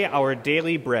today our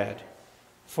daily bread.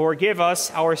 Forgive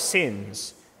us our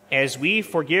sins, as we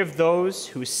forgive those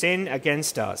who sin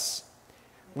against us.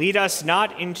 Lead us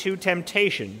not into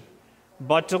temptation,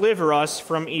 but deliver us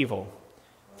from evil.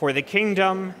 For the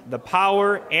kingdom, the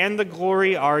power, and the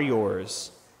glory are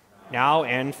yours, now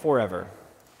and forever.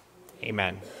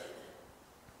 Amen.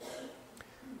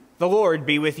 The Lord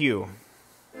be with you.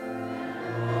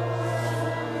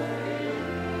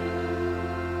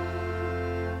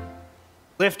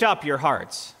 Lift up your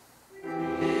hearts.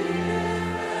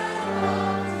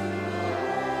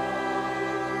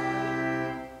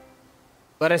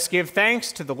 Let us give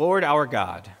thanks to the Lord our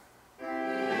God.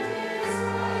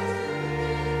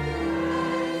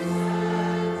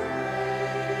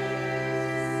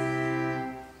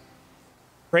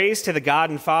 Praise to the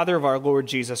God and Father of our Lord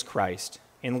Jesus Christ.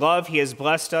 In love, he has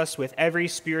blessed us with every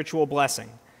spiritual blessing.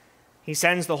 He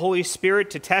sends the Holy Spirit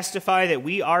to testify that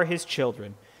we are his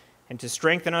children and to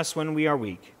strengthen us when we are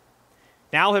weak.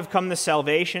 Now have come the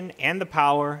salvation and the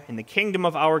power and the kingdom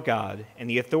of our God and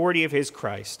the authority of his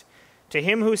Christ. To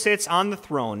him who sits on the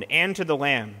throne and to the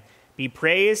Lamb be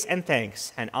praise and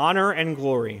thanks and honor and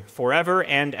glory forever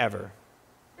and ever.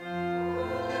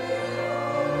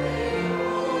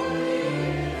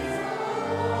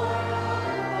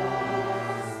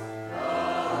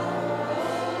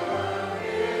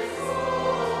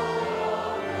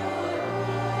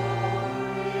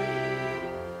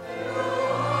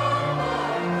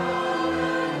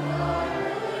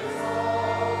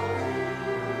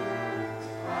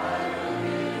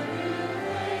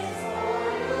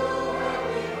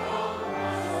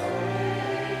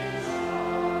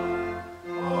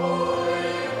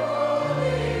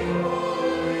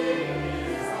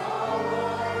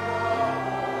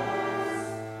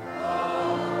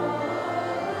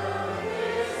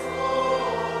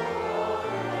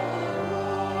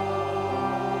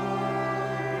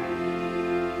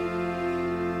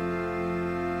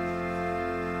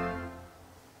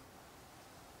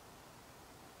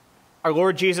 Our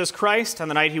Lord Jesus Christ, on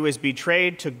the night he was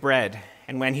betrayed, took bread,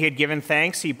 and when he had given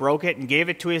thanks, he broke it and gave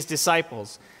it to his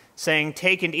disciples, saying,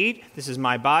 "Take and eat, this is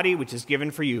my body, which is given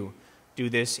for you. Do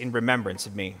this in remembrance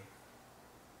of me."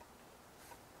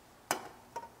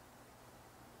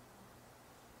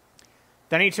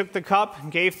 Then he took the cup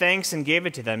and gave thanks and gave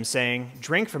it to them, saying,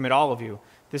 "Drink from it, all of you.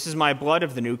 This is my blood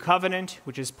of the new covenant,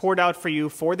 which is poured out for you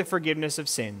for the forgiveness of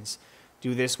sins.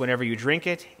 Do this whenever you drink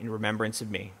it in remembrance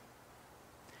of me."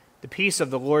 The peace of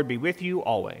the Lord be with you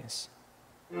always.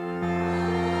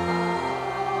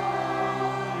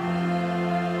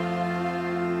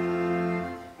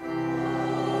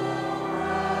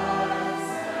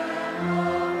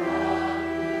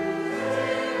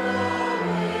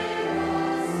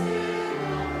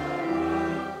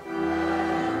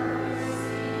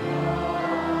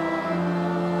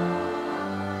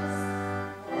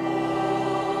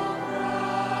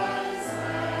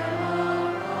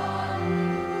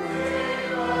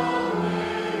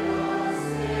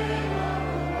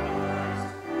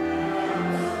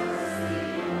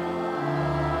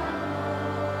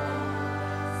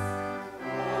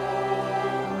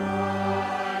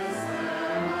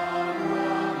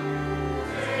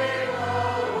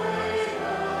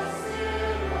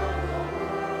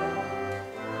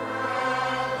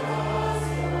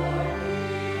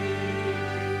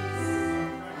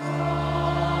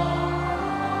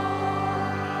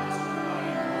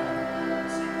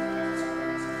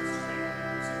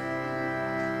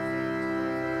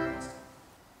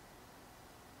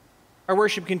 Our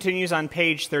worship continues on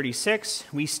page 36.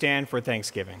 We stand for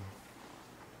Thanksgiving.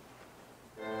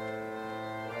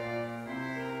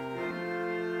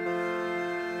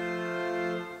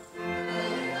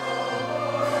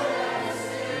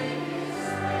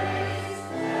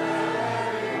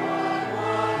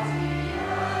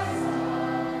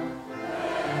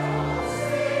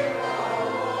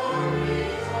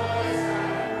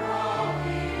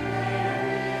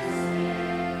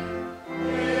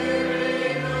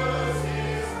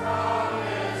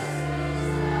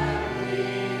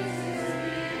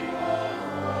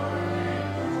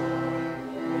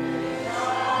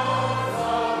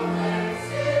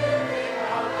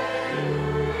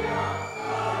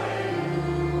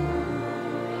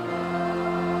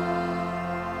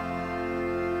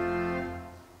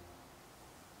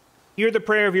 Hear the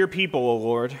prayer of your people, O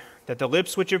Lord, that the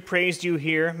lips which have praised you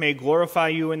here may glorify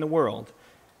you in the world,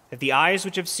 that the eyes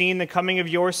which have seen the coming of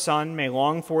your Son may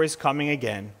long for his coming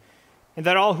again, and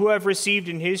that all who have received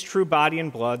in his true body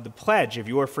and blood the pledge of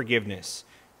your forgiveness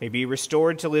may be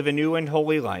restored to live a new and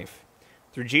holy life.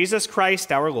 Through Jesus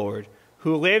Christ our Lord,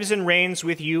 who lives and reigns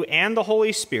with you and the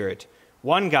Holy Spirit,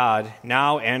 one God,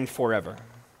 now and forever.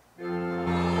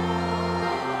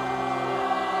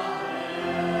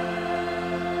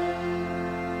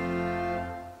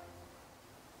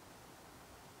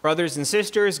 Brothers and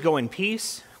sisters, go in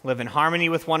peace, live in harmony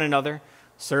with one another,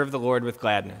 serve the Lord with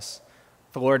gladness.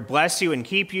 The Lord bless you and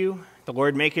keep you. The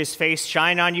Lord make his face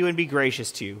shine on you and be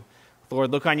gracious to you. The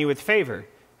Lord look on you with favor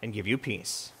and give you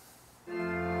peace.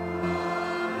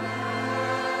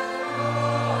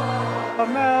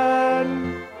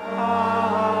 Amen.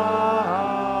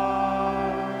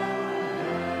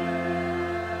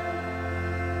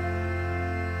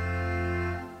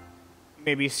 You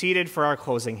may be seated for our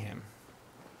closing hymn.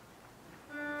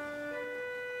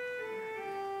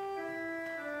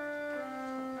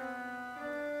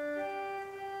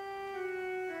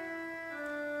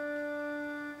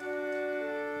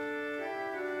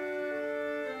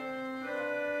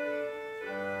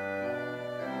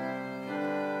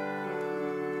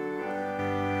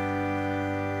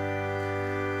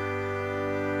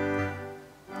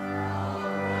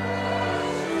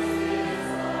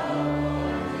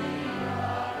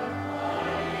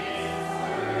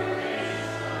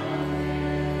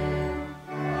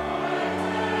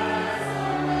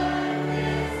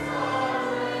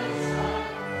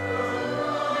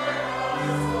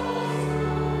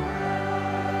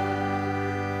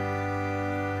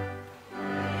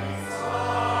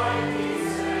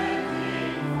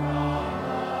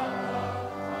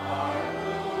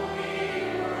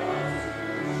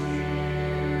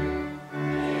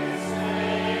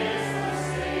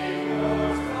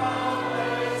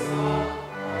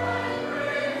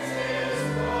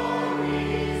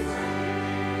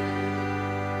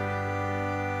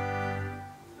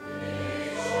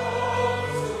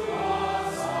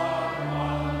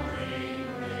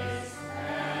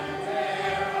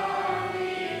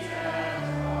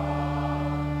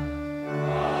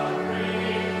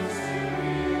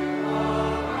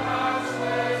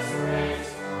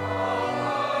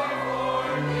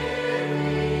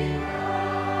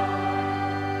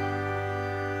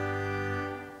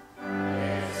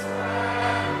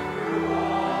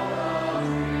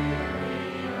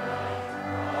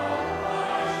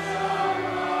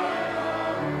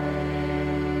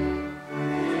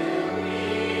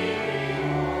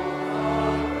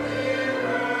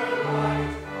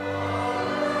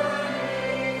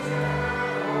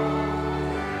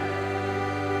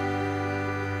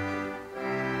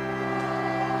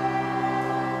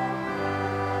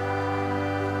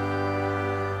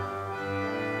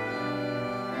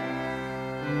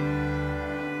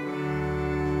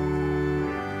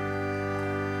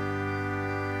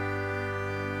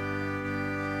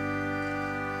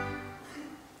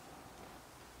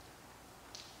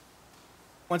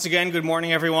 Once again, good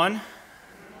morning, everyone.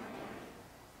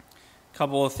 A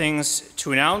couple of things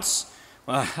to announce.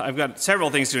 I've got several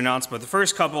things to announce, but the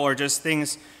first couple are just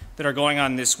things that are going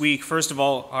on this week. First of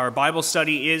all, our Bible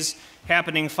study is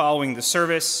happening following the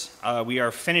service. We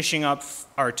are finishing up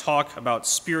our talk about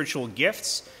spiritual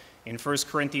gifts in 1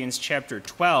 Corinthians chapter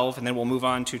 12, and then we'll move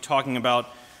on to talking about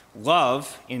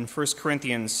love in 1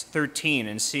 Corinthians 13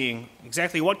 and seeing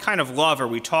exactly what kind of love are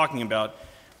we talking about,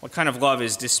 what kind of love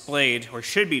is displayed or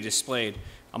should be displayed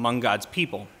among God's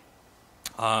people.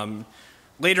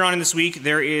 Later on in this week,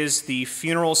 there is the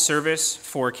funeral service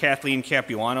for Kathleen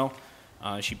Capuano.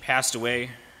 She passed away,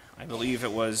 I believe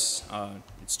it's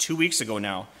 2 weeks ago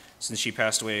now since she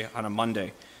passed away on a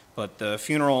Monday. But the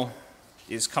funeral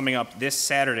is coming up this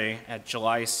Saturday at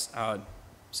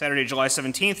Saturday, July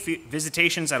 17th.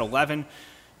 Visitations at 11.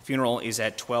 Funeral is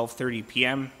at 12:30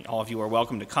 p.m. All of you are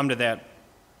welcome to come to that.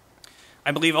 I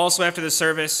believe also after the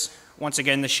service, once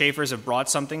again, the Schaefers have brought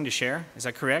something to share. Is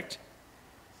that correct?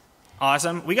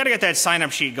 Awesome. We got to get that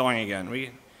sign-up sheet going again.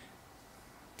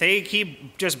 They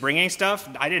keep just bringing stuff.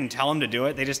 I didn't tell them to do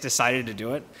it. They just decided to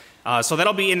do it. So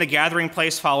that'll be in the gathering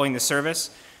place following the service.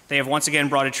 They have once again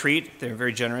brought a treat. They're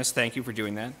very generous. Thank you for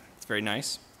doing that. It's very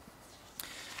nice.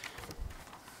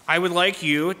 I would like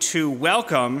you to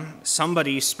welcome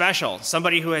somebody special,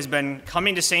 somebody who has been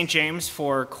coming to St. James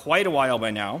for quite a while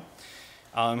by now,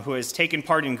 who has taken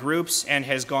part in groups and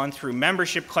has gone through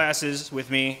membership classes with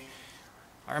me.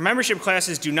 Our membership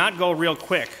classes do not go real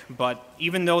quick, but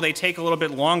even though they take a little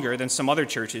bit longer than some other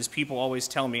churches, people always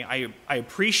tell me, I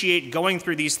appreciate going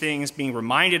through these things, being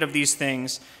reminded of these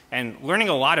things, and learning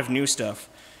a lot of new stuff.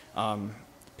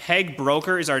 Peg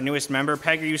Broker is our newest member.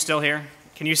 Peg, are you still here?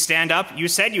 Can you stand up? You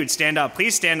said you would stand up.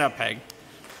 Please stand up, Peg.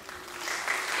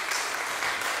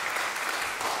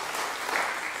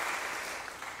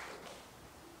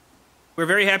 We're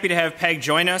very happy to have Peg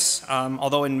join us,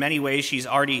 although in many ways she's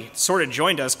already sort of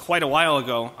joined us quite a while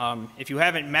ago. If you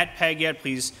haven't met Peg yet,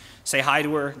 please say hi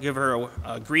to her, give her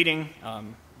a greeting.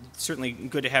 It's certainly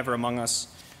good to have her among us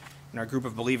in our group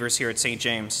of believers here at St.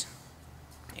 James.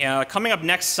 Coming up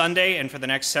next Sunday, and for the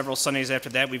next several Sundays after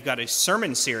that, we've got a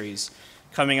sermon series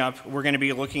coming up. We're going to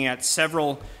be looking at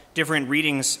several different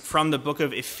readings from the book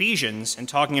of Ephesians and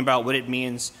talking about what it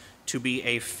means to be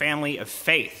a family of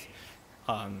faith.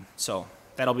 So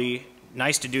that'll be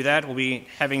nice to do that. We'll be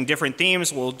having different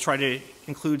themes. We'll try to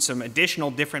include some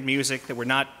additional different music that we're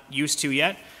not used to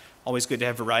yet. Always good to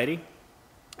have variety.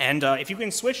 And if you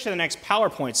can switch to the next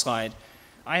PowerPoint slide,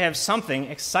 I have something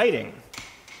exciting.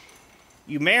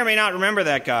 You may or may not remember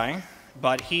that guy,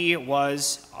 but he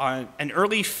was an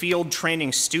early field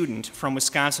training student from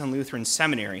Wisconsin Lutheran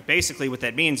Seminary. Basically what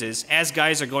that means is as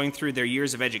guys are going through their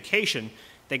years of education,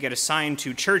 they get assigned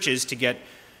to churches to get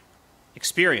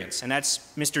experience. And that's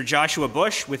Mr. Joshua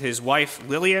Bush with his wife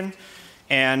Lillian,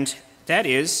 and that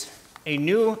is a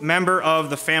new member of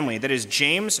the family. That is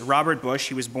James Robert Bush.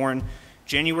 He was born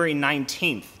January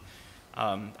 19th.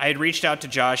 I had reached out to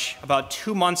Josh about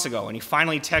 2 months ago, and he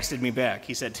finally texted me back.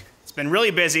 He said, "It's been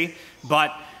really busy,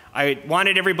 but I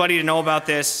wanted everybody to know about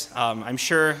this. I'm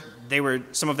sure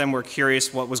some of them were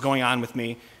curious what was going on with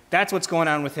me." That's what's going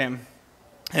on with him.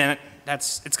 And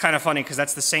it's kind of funny because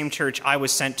that's the same church I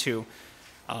was sent to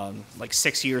like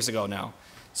 6 years ago now.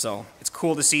 So it's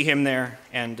cool to see him there,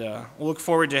 and we'll look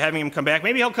forward to having him come back.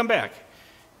 Maybe he'll come back.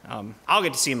 I'll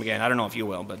get to see him again. I don't know if you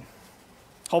will, but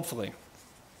hopefully.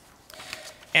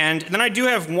 And then I do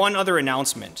have one other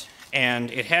announcement,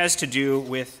 and it has to do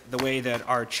with the way that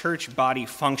our church body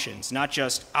functions, not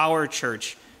just our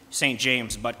church, St.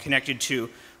 James, but connected to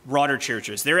broader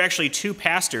churches. There are actually 2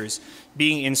 pastors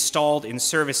being installed in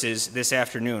services this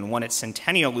afternoon, one at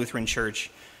Centennial Lutheran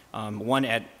Church, one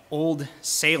at Old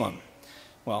Salem.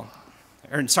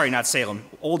 Not Salem,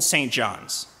 Old St.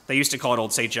 John's. They used to call it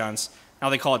Old St. John's. Now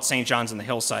they call it St. John's on the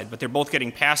Hillside, but they're both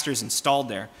getting pastors installed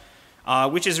there,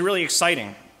 which is really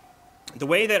exciting. The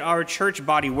way that our church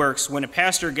body works, when a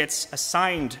pastor gets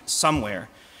assigned somewhere,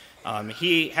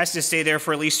 he has to stay there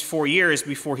for at least 4 years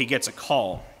before he gets a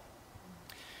call.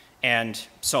 And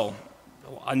so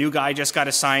a new guy just got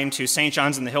assigned to St.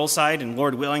 John's on the Hillside, and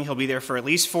Lord willing, he'll be there for at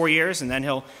least 4 years, and then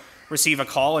he'll receive a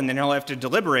call, and then he'll have to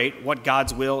deliberate what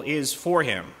God's will is for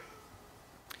him.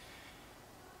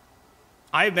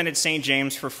 I've been at St.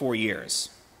 James for 4 years.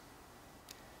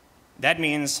 That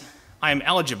means I am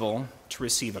eligible to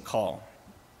receive a call.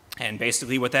 And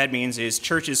basically what that means is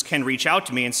churches can reach out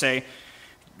to me and say,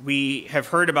 "We have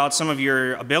heard about some of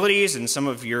your abilities and some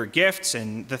of your gifts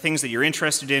and the things that you're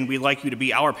interested in. We'd like you to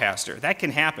be our pastor." That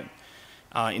can happen.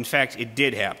 In fact, it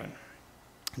did happen.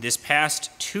 This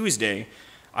past Tuesday,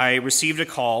 I received a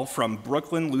call from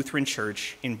Brooklyn Lutheran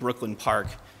Church in Brooklyn Park,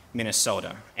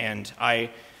 Minnesota, and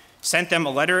I sent them a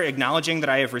letter acknowledging that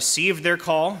I have received their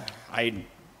call.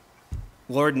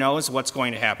 Lord knows what's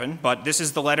going to happen, but this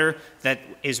is the letter that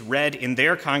is read in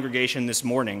their congregation this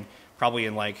morning, probably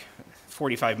in like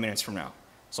 45 minutes from now.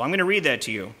 So I'm going to read that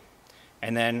to you,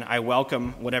 and then I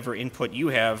welcome whatever input you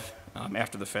have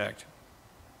after the fact.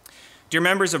 Dear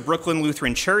members of Brooklyn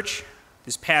Lutheran Church,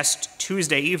 this past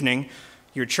Tuesday evening,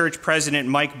 your church president,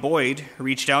 Mike Boyd,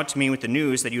 reached out to me with the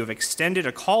news that you have extended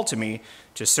a call to me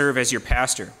to serve as your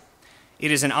pastor.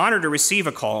 It is an honor to receive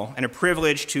a call and a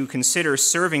privilege to consider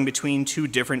serving between two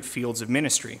different fields of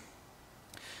ministry.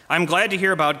 I'm glad to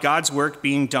hear about God's work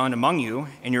being done among you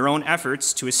and your own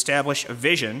efforts to establish a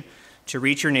vision to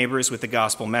reach your neighbors with the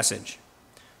gospel message.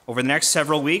 Over the next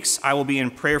several weeks, I will be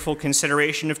in prayerful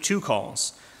consideration of two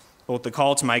calls, both the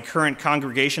call to my current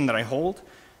congregation that I hold,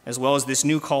 as well as this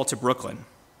new call to Brooklyn.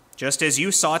 Just as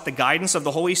you sought the guidance of the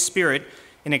Holy Spirit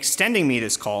in extending me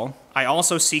this call, I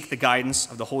also seek the guidance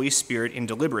of the Holy Spirit in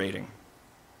deliberating.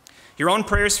 Your own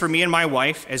prayers for me and my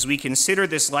wife as we consider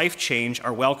this life change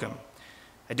are welcome.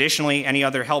 Additionally, any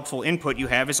other helpful input you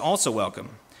have is also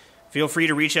welcome. Feel free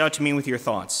to reach out to me with your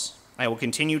thoughts. I will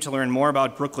continue to learn more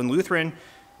about Brooklyn Lutheran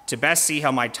to best see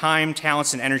how my time,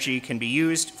 talents, and energy can be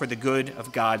used for the good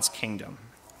of God's kingdom.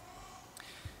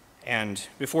 And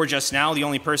before just now, the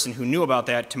only person who knew about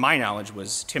that, to my knowledge,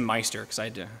 was Tim Meister, because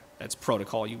that's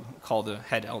protocol. You call the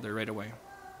head elder right away.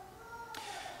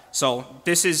 So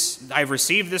I've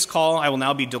received this call. I will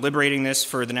now be deliberating this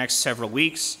for the next several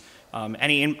weeks.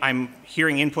 I'm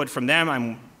hearing input from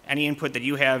them. Any input that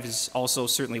you have is also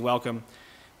certainly welcome.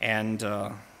 And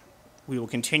we will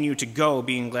continue to go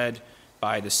being led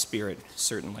by the Spirit,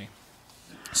 certainly.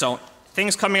 So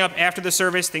things coming up after the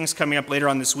service, things coming up later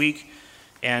on this week.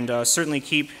 And certainly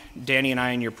keep Danny and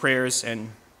I in your prayers, and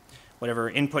whatever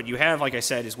input you have, like I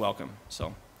said, is welcome.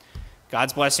 So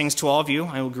God's blessings to all of you.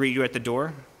 I will greet you at the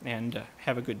door, and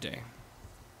have a good day.